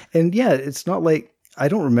can, and yeah, it's not like, I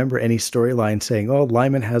don't remember any storyline saying, oh,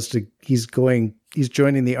 Lyman he's joining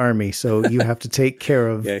the army, so you have to take care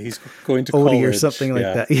of he's going to Odie college. or something like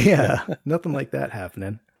that. Yeah. Nothing like that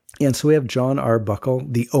happening. And so we have John Arbuckle,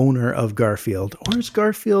 the owner of Garfield. Or is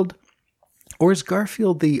Garfield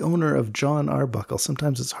the owner of John Arbuckle?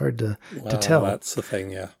 Sometimes it's hard to tell. That's the thing,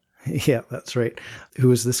 yeah. Yeah, that's right.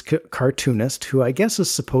 Who is this cartoonist who I guess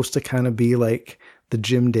is supposed to kind of be like the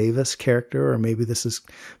Jim Davis character, or maybe this is,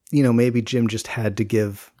 maybe Jim just had to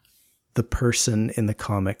give the person in the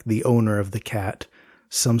comic, the owner of the cat,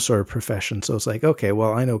 some sort of profession. So it's like, okay,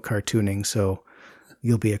 well, I know cartooning, so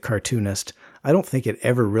you'll be a cartoonist. I don't think it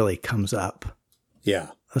ever really comes up. Yeah.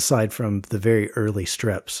 Aside from the very early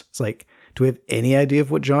strips. It's like, do we have any idea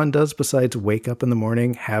of what John does besides wake up in the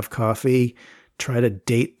morning, have coffee, try to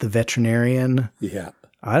date the veterinarian? Yeah.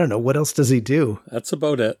 I don't know. What else does he do? That's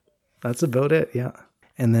about it. Yeah.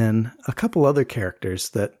 And then a couple other characters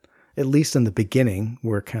that, at least in the beginning,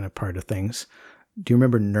 were kind of part of things. Do you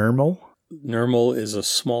remember Nermal? Nermal is a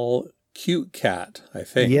small, cute cat, I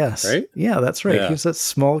think. Yes. Right? Yeah, that's right. Yeah. He was that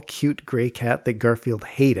small, cute gray cat that Garfield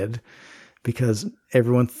hated because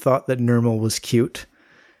everyone thought that Nermal was cute.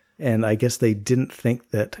 And I guess they didn't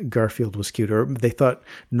think that Garfield was cute, or they thought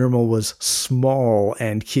Nermal was small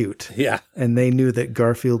and cute. Yeah. And they knew that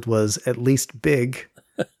Garfield was at least big.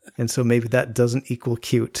 And so maybe that doesn't equal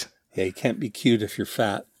cute. Yeah, you can't be cute if you're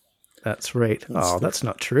fat. That's right. That's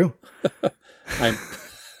not true.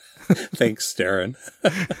 Thanks, Darren.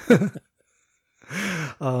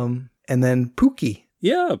 And then Pookie.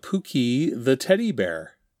 Yeah, Pookie the teddy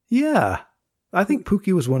bear. Yeah. I think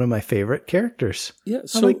Pookie was one of my favorite characters. Yeah,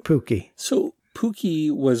 I like Pookie. So Pookie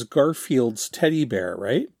was Garfield's teddy bear,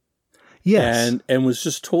 right? Yes. And was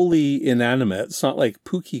just totally inanimate. It's not like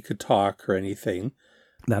Pookie could talk or anything.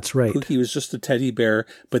 That's right. Pookie was just a teddy bear.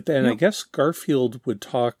 But then I guess Garfield would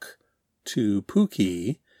talk to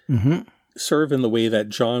Pookie, sort of in the way that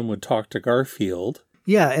John would talk to Garfield.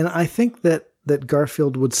 Yeah, and I think that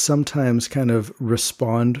Garfield would sometimes kind of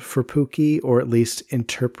respond for Pookie, or at least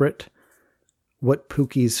interpret what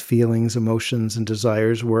Pookie's feelings, emotions, and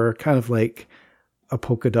desires were, kind of like a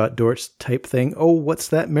polka dot Dorts type thing. Oh, what's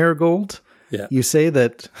that, Marigold? Yeah. You say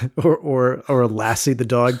that, or a Lassie the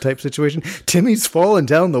dog type situation. Timmy's fallen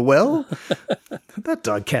down the well? That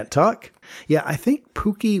dog can't talk. Yeah, I think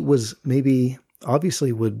Pookie was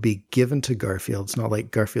obviously would be given to Garfield. It's not like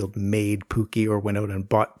Garfield made Pookie or went out and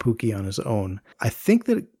bought Pookie on his own. I think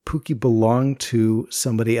that Pookie belonged to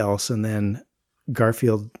somebody else, and then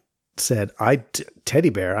Garfield said, teddy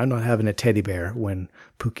bear, I'm not having a teddy bear, when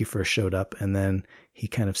Pookie first showed up. And then he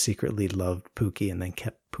kind of secretly loved Pookie and then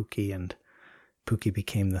kept Pookie, and Pookie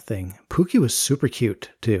became the thing. Pookie was super cute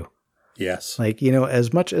too. Yes. Like,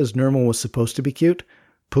 as much as Nermal was supposed to be cute,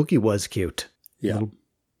 Pookie was cute. Yeah. Little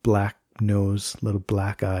black nose, little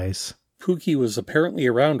black eyes. Pookie was apparently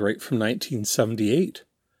around right from 1978.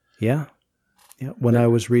 Yeah. Yeah. When I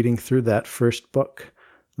was reading through that first book,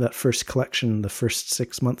 that first collection, the first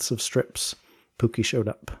 6 months of strips, Pookie showed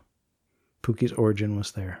up. Pookie's origin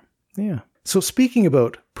was there. Yeah. So speaking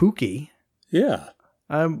about Pookie, yeah,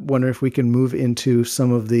 I wonder if we can move into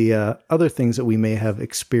some of the other things that we may have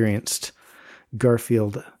experienced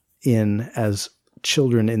Garfield in as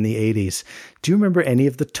children in the 80s. Do you remember any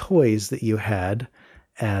of the toys that you had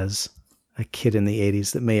as a kid in the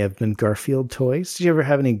 80s that may have been Garfield toys? Did you ever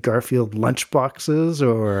have any Garfield lunchboxes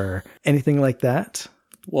or anything like that?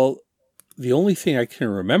 Well, the only thing I can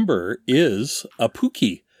remember is a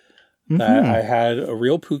Pookie. I had a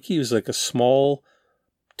real Pookie. He was like a small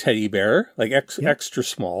teddy bear, like extra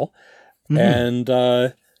small. And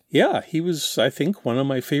he was, I think, one of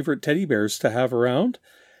my favorite teddy bears to have around.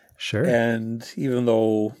 Sure. And even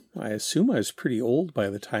though I assume I was pretty old by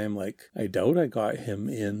the time, like, I doubt I got him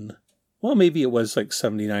in, well, maybe it was like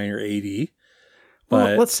 79 or 80. But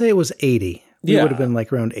well, let's say it was 80. We would have been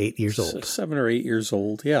like around 8 years old. 7 or 8 years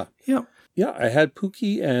old, yeah. Yeah. Yeah, I had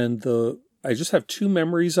Pookie, and I just have 2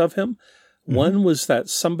 memories of him. One was that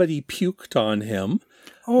somebody puked on him.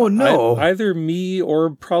 Oh, no. Either me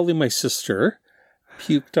or probably my sister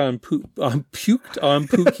puked on Pookie.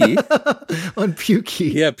 On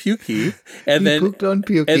Pukey. Yeah, Pukey. And then pooped on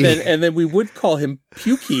Pukey. And then we would call him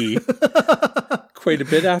Pukey quite a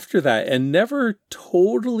bit after that, and never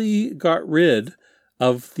totally got rid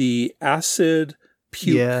of the acid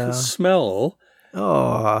puke smell.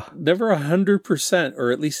 Oh, never 100%,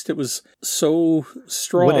 or at least it was so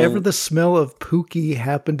strong. Whatever the smell of Pookie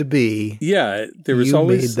happened to be, there was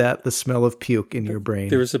always made that the smell of puke in your brain.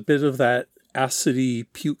 There was a bit of that acidy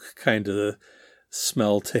puke kind of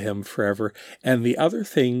smell to him forever. And the other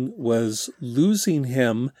thing was losing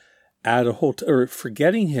him at a hotel, or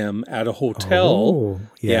forgetting him at a hotel. Oh,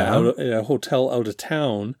 yeah. At a hotel out of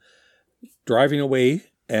town, driving away,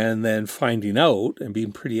 and then finding out and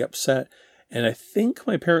being pretty upset. And I think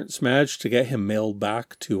my parents managed to get him mailed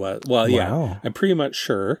back to us. Well, yeah, I'm pretty much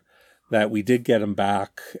sure that we did get him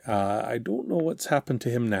back. I don't know what's happened to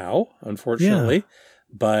him now, unfortunately. Yeah.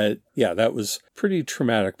 But yeah, that was pretty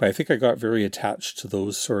traumatic. But I think I got very attached to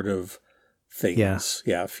those sort of things.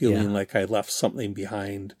 Yeah, feeling like I left something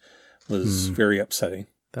behind was very upsetting.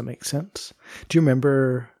 That makes sense. Do you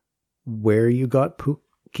remember where you got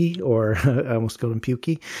Pookie, or I almost called him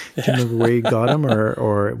Pukey? Do you remember where you got him,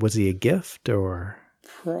 or was he a gift, or?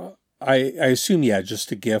 I assume,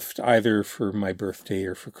 just a gift, either for my birthday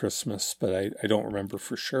or for Christmas, but I don't remember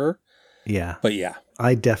for sure. Yeah. But yeah.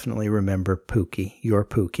 I definitely remember Pookie, your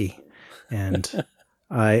Pookie. And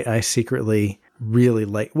I secretly really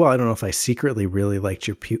I don't know if I secretly really liked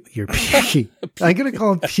your Pukey. I'm going to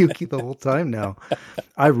call him Pukey the whole time now.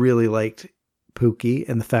 I really liked Pookie,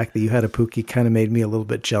 and the fact that you had a Pookie kind of made me a little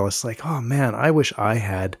bit jealous. Like, oh man, I wish I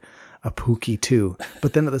had a Pookie too.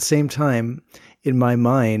 But then at the same time, in my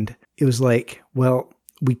mind, it was like, well,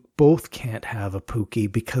 we both can't have a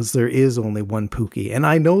Pookie because there is only one Pookie. And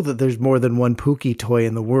I know that there's more than one Pookie toy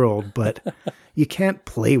in the world, but you can't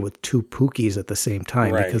play with 2 Pookies at the same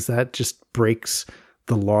time, because that just breaks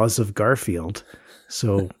the laws of Garfield.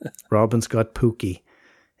 So Robin's got Pookie,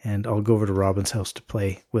 and I'll go over to Robin's house to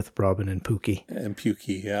play with Robin and Pookie. And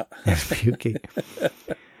Pukey, yeah. And Pukey.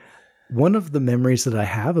 One of the memories that I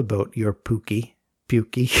have about your Pukey,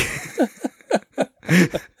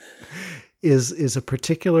 is a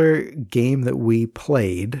particular game that we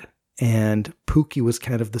played, and Pookie was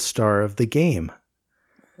kind of the star of the game.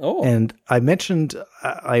 Oh. And I mentioned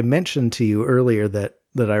to you earlier that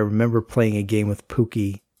I remember playing a game with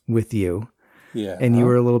Pookie with you. Yeah. And you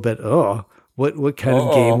were a little bit, what kind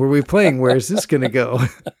of game were we playing? Where is this going to go?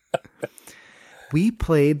 We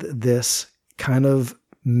played this kind of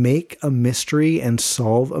make a mystery and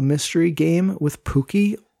solve a mystery game with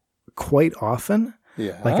Pookie quite often.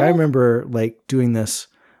 Yeah. Like I remember doing this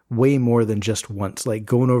way more than just once, like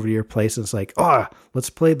going over to your place and it's like, let's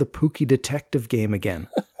play the Pookie detective game again.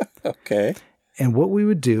 Okay. And what we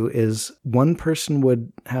would do is one person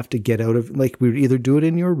would have to get out of, we would either do it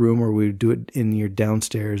in your room or we would do it in your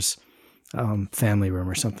downstairs family room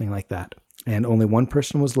or something like that. And only one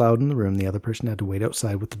person was allowed in the room. The other person had to wait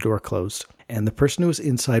outside with the door closed. And the person who was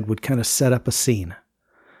inside would kind of set up a scene,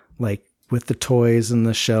 like with the toys and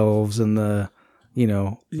the shelves and the,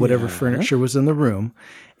 whatever furniture was in the room.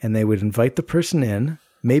 And they would invite the person in.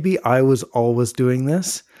 Maybe I was always doing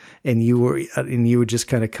this, and you would just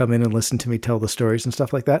kind of come in and listen to me tell the stories and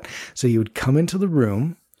stuff like that. So you would come into the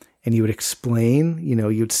room and you would explain,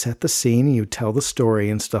 you'd set the scene and you'd tell the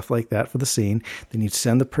story and stuff like that for the scene. Then you'd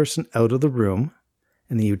send the person out of the room,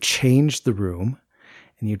 and then you'd change the room,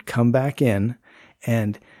 and you'd come back in,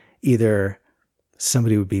 and either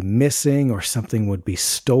somebody would be missing or something would be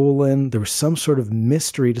stolen. There was some sort of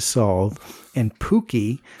mystery to solve, and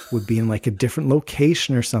Pookie would be in a different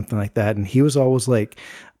location or something like that. And he was always the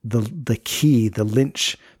key, the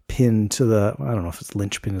linch linchpin to I don't know if it's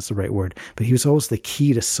linchpin is the right word, but he was always the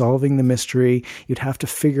key to solving the mystery. You'd have to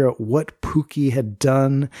figure out what Pookie had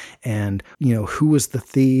done and, who was the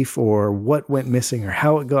thief or what went missing or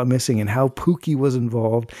how it got missing and how Pookie was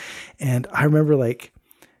involved. And I remember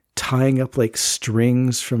tying up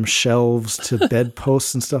strings from shelves to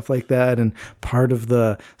bedposts and stuff like that. And part of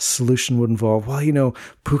the solution would involve,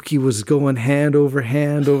 Pookie was going hand over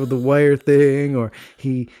the wire thing, or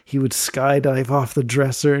he would skydive off the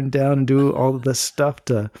dresser and down and do all of this stuff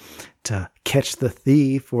to catch the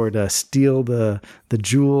thief or to steal the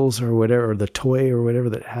jewels or whatever, or the toy or whatever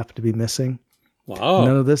that happened to be missing. Wow.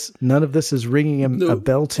 None of this is ringing a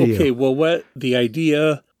bell to you. Okay, well, the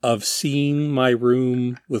idea of seeing my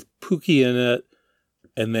room with Pookie in it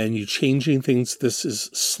and then you changing things, this is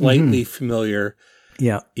slightly familiar.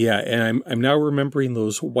 Yeah. Yeah, and I'm now remembering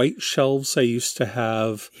those white shelves I used to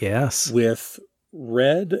have. Yes. With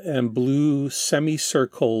red and blue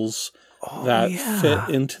semicircles that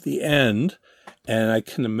fit into the end. And I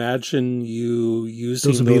can imagine you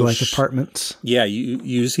using those would be like apartments. Yeah,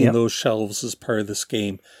 using those shelves as part of this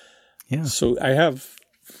game. Yeah. So I have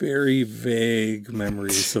very vague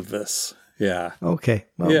memories of this. Yeah. Okay.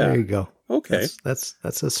 Well, there you go. Okay. That's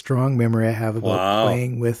a strong memory I have about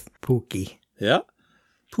playing with Pookie. Yeah.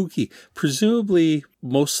 Pookie. Presumably,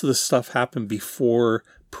 most of the stuff happened before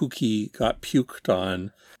Pookie got puked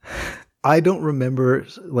on. I don't remember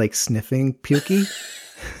sniffing Pookie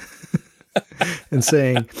and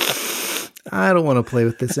saying, I don't want to play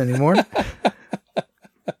with this anymore.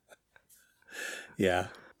 Yeah.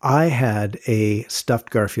 I had a stuffed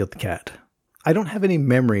Garfield the cat. I don't have any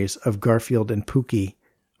memories of Garfield and Pookie,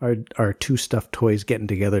 our two stuffed toys, getting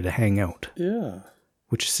together to hang out. Yeah.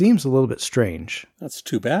 Which seems a little bit strange. That's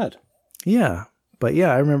too bad. Yeah. But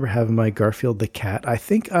yeah, I remember having my Garfield the cat. I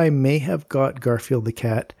think I may have got Garfield the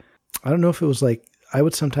cat. I don't know if it was I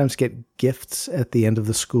would sometimes get gifts at the end of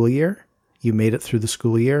the school year. You made it through the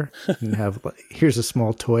school year and have, here's a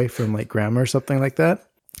small toy from grandma or something like that.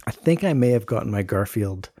 I think I may have gotten my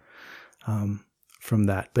Garfield from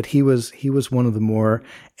that, but he was one of the more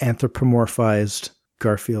anthropomorphized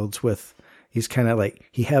Garfields. He's kind of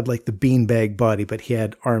he had the beanbag body, but he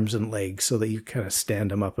had arms and legs so that you kind of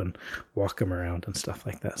stand him up and walk him around and stuff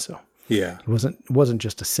like that. So yeah, it wasn't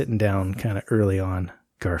just a sitting down kind of early on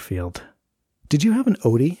Garfield. Did you have an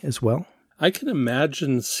Odie as well? I can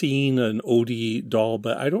imagine seeing an Odie doll,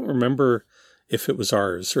 but I don't remember if it was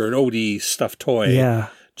ours or an Odie stuffed toy. Yeah.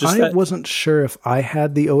 I wasn't sure if I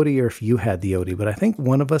had the Odie or if you had the Odie, but I think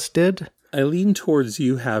one of us did. I lean towards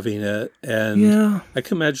you having it, and I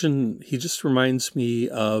can imagine he just reminds me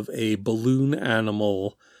of a balloon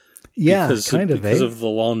animal. Yeah, because of the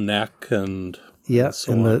long neck and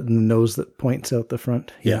the nose that points out the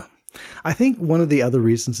front. Yeah. I think one of the other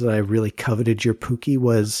reasons that I really coveted your Pookie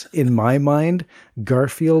was, in my mind,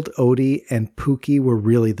 Garfield, Odie, and Pookie were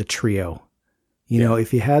really the trio.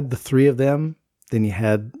 If you had the three of them, then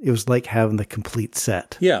it was like having the complete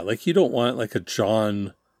set. Yeah, you don't want a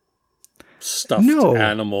John stuffed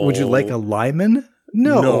animal. Would you like a Lyman?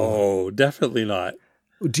 No, definitely not.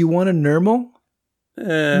 Do you want a Nermal?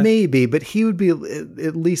 Maybe, but he would be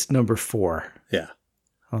at least number 4. Yeah.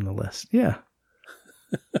 On the list. Yeah.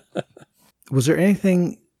 Was there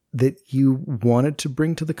anything that you wanted to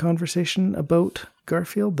bring to the conversation about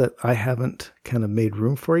Garfield that I haven't kind of made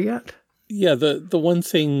room for yet? Yeah, the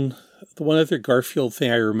one other Garfield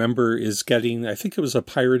thing I remember is getting, I think it was a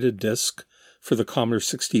pirated disc for the Commodore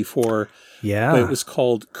 64. Yeah. But it was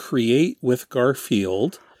called Create with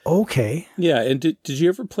Garfield. Okay. Yeah, and did you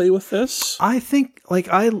ever play with this? I think,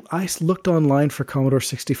 I looked online for Commodore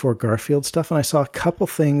 64 Garfield stuff, and I saw a couple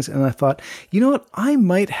things, and I thought, you know what, I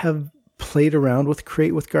might have played around with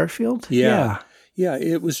Create with Garfield. Yeah,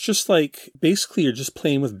 it was just basically you're just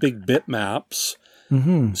playing with big bitmaps.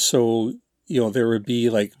 Mm-hmm. So, there would be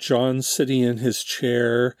John sitting in his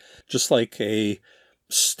chair, just like a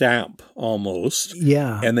stamp almost.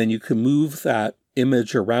 Yeah. And then you can move that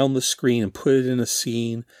image around the screen and put it in a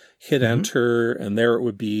scene, hit enter, and there it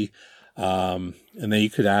would be. And then you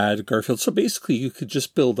could add Garfield. So basically you could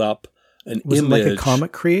just build up an Was image. it like a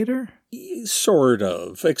comic creator? Sort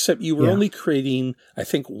of, except you were only creating, I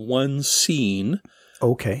think, one scene.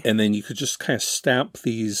 Okay. And then you could just kind of stamp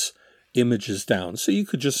these images down. So you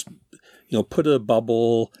could just, put a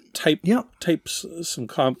bubble, type some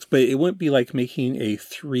comics, but it wouldn't be like making a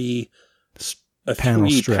three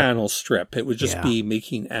panel strip. It would just be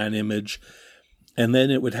making an image. And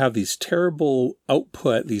then it would have these terrible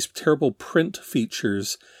output, these terrible print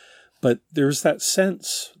features. But there's that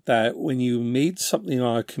sense that when you made something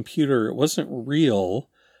on a computer, it wasn't real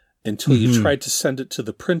until you tried to send it to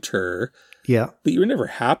the printer. Yeah. But you were never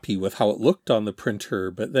happy with how it looked on the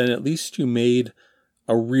printer, but then at least you made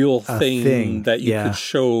a real thing that you could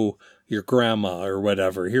show your grandma or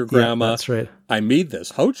whatever. Here, grandma, that's right. I made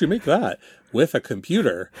this. How'd you make that? With a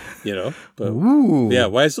computer, you know? But Ooh. yeah,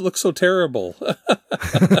 why does it look so terrible?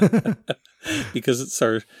 Because it's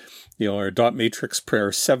our, you know, our dot matrix printer,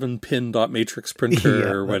 7-pin dot matrix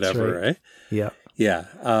printer or whatever, right? Yeah.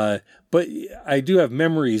 Yeah. But I do have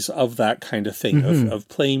memories of that kind of thing, of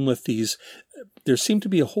playing with these. There seemed to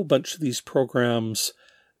be a whole bunch of these programs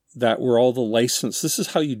that were all the license. This is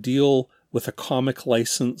how you deal with a comic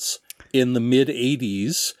license in the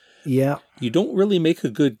mid-'80s. Yeah. You don't really make a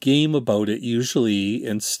good game about it usually.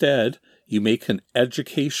 Instead, you make an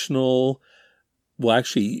educational... Well,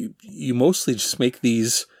 actually, you mostly just make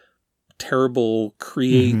these terrible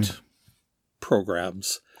create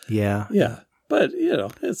programs. Yeah. Yeah. But, you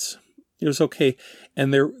know, it was okay.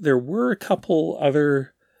 And there were a couple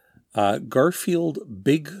other Garfield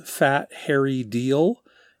Big Fat Hairy Deal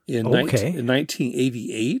in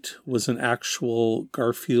 1988 was an actual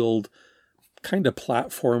Garfield kind of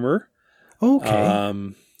platformer.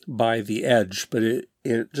 Okay. By The Edge, but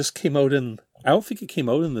it just came out I don't think it came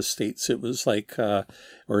out in the States. It was like,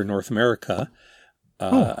 or North America.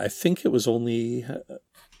 I think it was only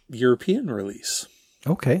European release.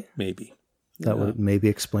 Okay. Maybe. That would maybe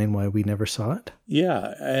explain why we never saw it.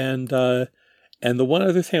 Yeah. And the one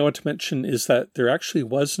other thing I want to mention is that there actually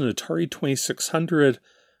was an Atari 2600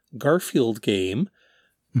 Garfield game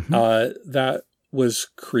that was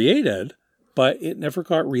created, but it never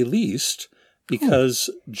got released because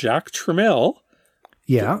Jack Tramiel,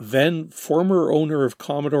 then former owner of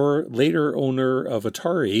Commodore, later owner of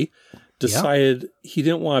Atari, decided he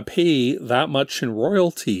didn't want to pay that much in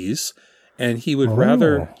royalties, and he would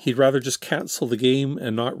rather just cancel the game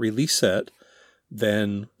and not release it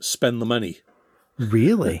than spend the money.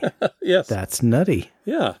 Really? Yes. That's nutty.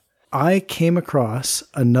 Yeah. I came across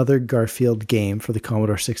another Garfield game for the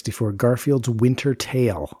Commodore 64, Garfield's Winter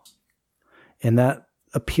Tale. And that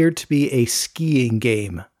appeared to be a skiing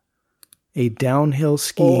game, a downhill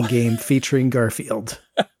skiing game featuring Garfield.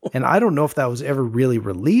 And I don't know if that was ever really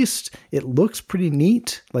released. It looks pretty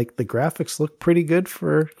neat. Like the graphics look pretty good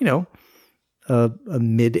for, you know, a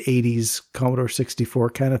mid-'80s Commodore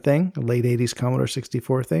 64 kind of thing, a late 80s Commodore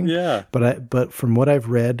 64 thing. Yeah. But from what I've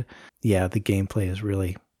read, the gameplay is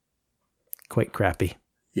really quite crappy.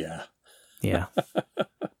 Yeah. Yeah.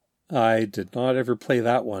 I did not ever play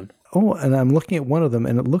that one. Oh, and I'm looking at one of them,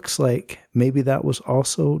 and it looks like maybe that was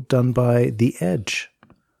also done by The Edge.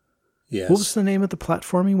 Yes. What was the name of the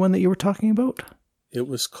platforming one that you were talking about? It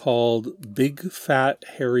was called Big Fat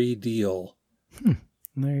Hairy Deal.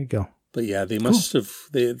 There you go. But yeah, they must have,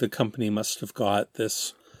 the company must have got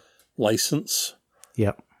this license.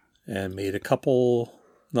 Yep. And made a couple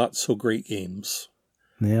not so great games.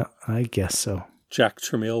 Yeah, I guess so. Jack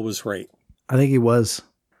Tramiel was right. I think he was.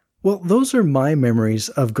 Well, those are my memories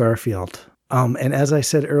of Garfield. And as I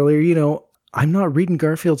said earlier, you know, I'm not reading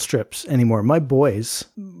Garfield strips anymore. My boys,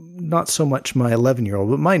 not so much my 11-year-old,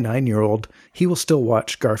 but my 9-year-old, he will still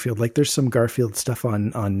watch Garfield. Like there's some Garfield stuff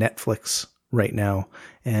on Netflix right now.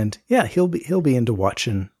 And yeah, he'll be into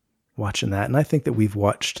watching that. And I think that we've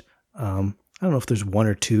watched, I don't know if there's one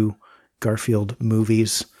or two Garfield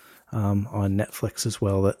movies on Netflix as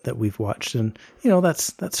well that we've watched. And, you know,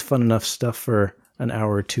 that's fun enough stuff for an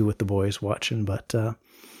hour or two with the boys watching. But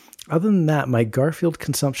other than that, my Garfield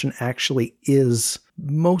consumption actually is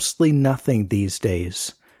mostly nothing these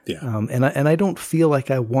days. Yeah. And I don't feel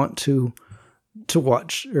like I want to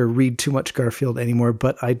watch or read too much Garfield anymore,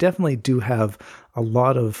 but I definitely do have a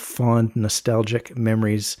lot of fond, nostalgic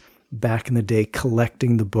memories back in the day,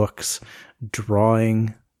 collecting the books,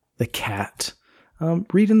 drawing the cat,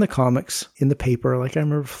 reading the comics in the paper. Like I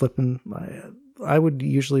remember flipping, I would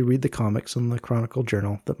usually read the comics in the Chronicle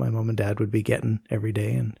Journal that my mom and dad would be getting every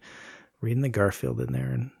day and reading the Garfield in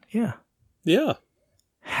there. And yeah. Yeah.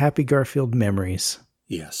 Happy Garfield memories.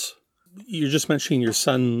 Yes. You're just mentioning your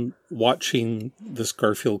son watching this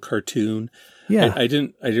Garfield cartoon. Yeah. I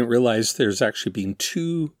didn't realize there's actually been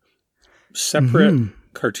two separate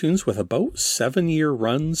cartoons with about 7-year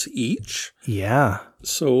runs each. Yeah.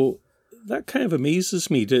 So that kind of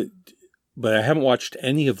amazes me, but I haven't watched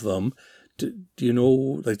any of them. Do you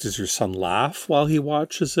know, like, does your son laugh while he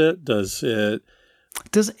watches it? Does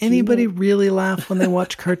anybody really laugh when they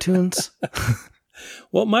watch cartoons?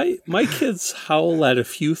 Well, my kids howl at a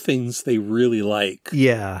few things they really like.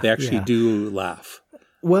 Yeah. They actually do laugh.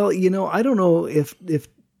 Well, you know, I don't know if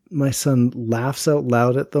my son laughs out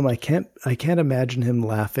loud at them. I can't imagine him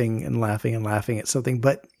laughing and laughing and laughing at something,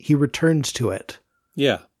 but he returns to it.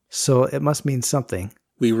 Yeah. So it must mean something.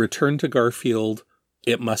 we return to Garfield,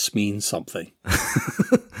 it must mean something.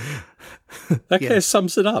 That kind of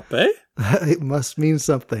sums it up, eh? It must mean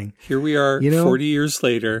something. Here we are 40 years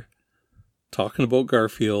later, talking about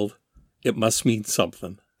Garfield. It must mean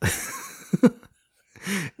something.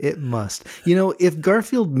 It must. If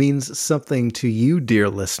Garfield means something to you, dear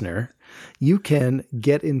listener, you can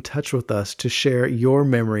get in touch with us to share your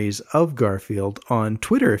memories of Garfield on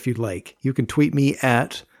Twitter if you'd like. You can tweet me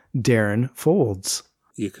at Darren Folds.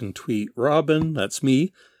 You can tweet Robin, that's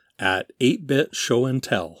me, at 8-Bit Show and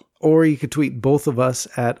Tell. Or you could tweet both of us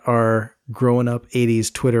at our Growing Up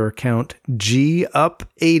 80s Twitter account,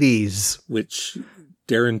 GUp80s. Which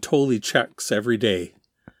Darren totally checks every day.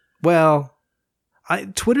 Well,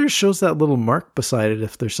 Twitter shows that little mark beside it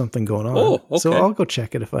if there's something going on. Oh, okay. So I'll go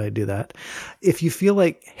check it if I do that. If you feel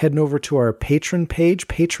like heading over to our Patreon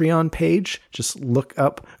page, just look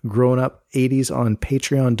up Growing Up 80s on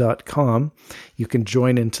patreon.com. You can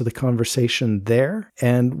join into the conversation there.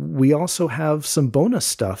 And we also have some bonus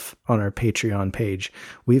stuff on our Patreon page.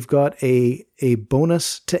 We've got a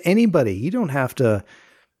bonus to anybody. You don't have to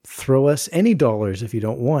throw us any dollars if you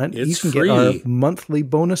don't want. It's you can free. Get our monthly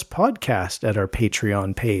bonus podcast at our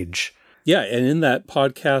Patreon page. Yeah, and in that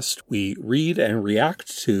podcast, we read and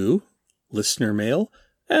react to listener mail,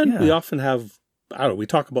 and we often have, we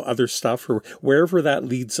talk about other stuff or wherever that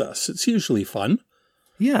leads us. It's usually fun.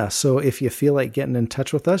 Yeah, so if you feel like getting in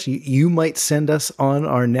touch with us, you might send us on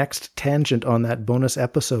our next tangent on that bonus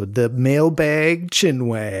episode, the Mailbag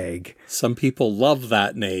Chinwag. Some people love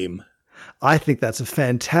that name. I think that's a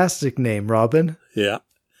fantastic name, Robin. Yeah.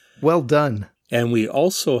 Well done. And we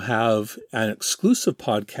also have an exclusive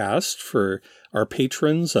podcast for our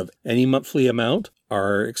patrons of any monthly amount.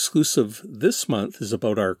 Our exclusive this month is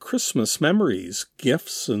about our Christmas memories,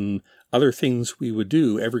 gifts, and other things we would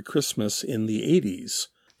do every Christmas in the 80s.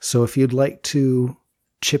 So if you'd like to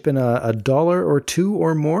chip in a dollar or two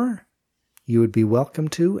or more, you would be welcome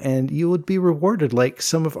to, and you would be rewarded like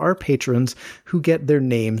some of our patrons who get their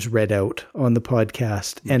names read out on the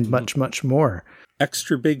podcast and much, much more.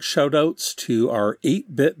 Extra big shout outs to our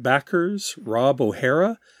 8-Bit backers, Rob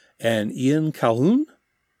O'Hara and Ian Calhoun.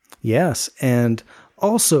 Yes, and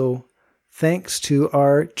also thanks to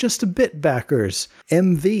our Just a Bit backers,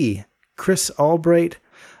 MV, Chris Albright,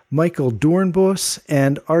 Michael Dornbos,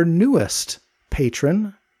 and our newest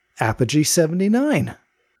patron, Apogee79.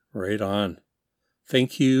 Right on.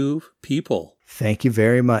 Thank you, people. Thank you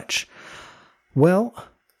very much. Well,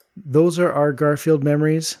 those are our Garfield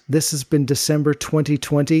memories. This has been December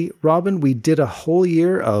 2020. Robin, we did a whole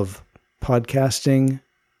year of podcasting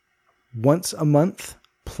once a month,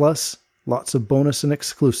 plus lots of bonus and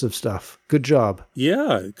exclusive stuff. Good job.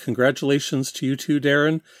 Yeah, congratulations to you too,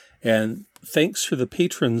 Darren. And thanks for the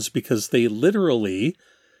patrons, because they literally,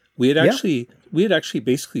 we had actually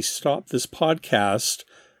basically stopped this podcast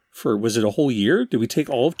for, was it a whole year? Did we take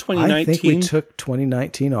all of 2019? I think we took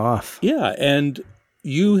 2019 off. Yeah, and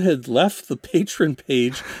you had left the patron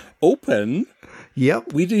page open.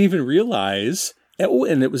 Yep. We didn't even realize. Oh,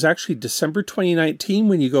 and it was actually December 2019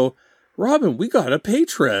 when you go, Robin, we got a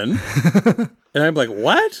patron. And I'm like,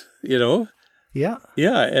 what? Yeah.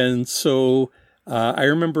 Yeah, and so I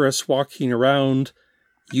remember us walking around.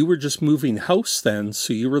 You were just moving house then,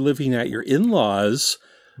 so you were living at your in-laws.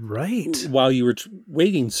 Right. While you were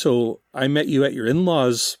waiting. So I met you at your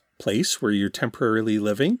in-laws' place where you're temporarily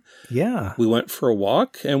living. Yeah. We went for a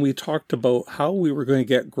walk and we talked about how we were going to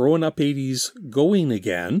get Growing Up 80s going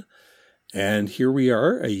again. And here we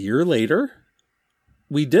are a year later.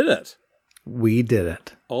 We did it. We did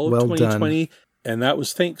it. All of 2020. Done. And that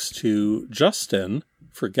was thanks to Justin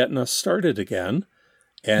for getting us started again.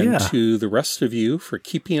 And to the rest of you for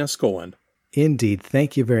keeping us going. Indeed.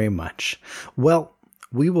 Thank you very much. Well,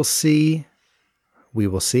 we will see.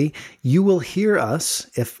 You will hear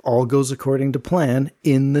us, if all goes according to plan,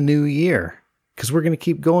 in the new year. Because we're going to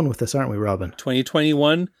keep going with this, aren't we, Robin?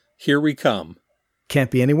 2021, here we come.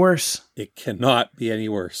 Can't be any worse. It cannot be any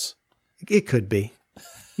worse. It could be.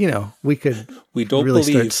 We could we don't really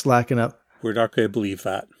start slacking up. We're not going to believe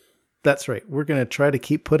that. That's right. We're going to try to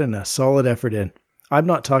keep putting a solid effort in. I'm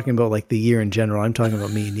not talking about like the year in general. I'm talking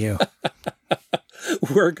about me and you.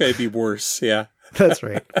 We're going to be worse, yeah. That's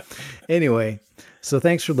right. Anyway, so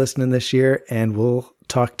thanks for listening this year, and we'll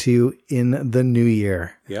talk to you in the new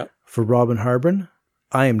year. Yep. For Robin Harbin,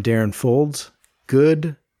 I am Darren Folds.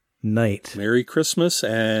 Good night. Merry Christmas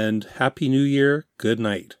and Happy New Year. Good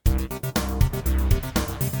night.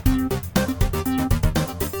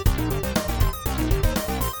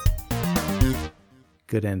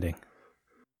 Good ending.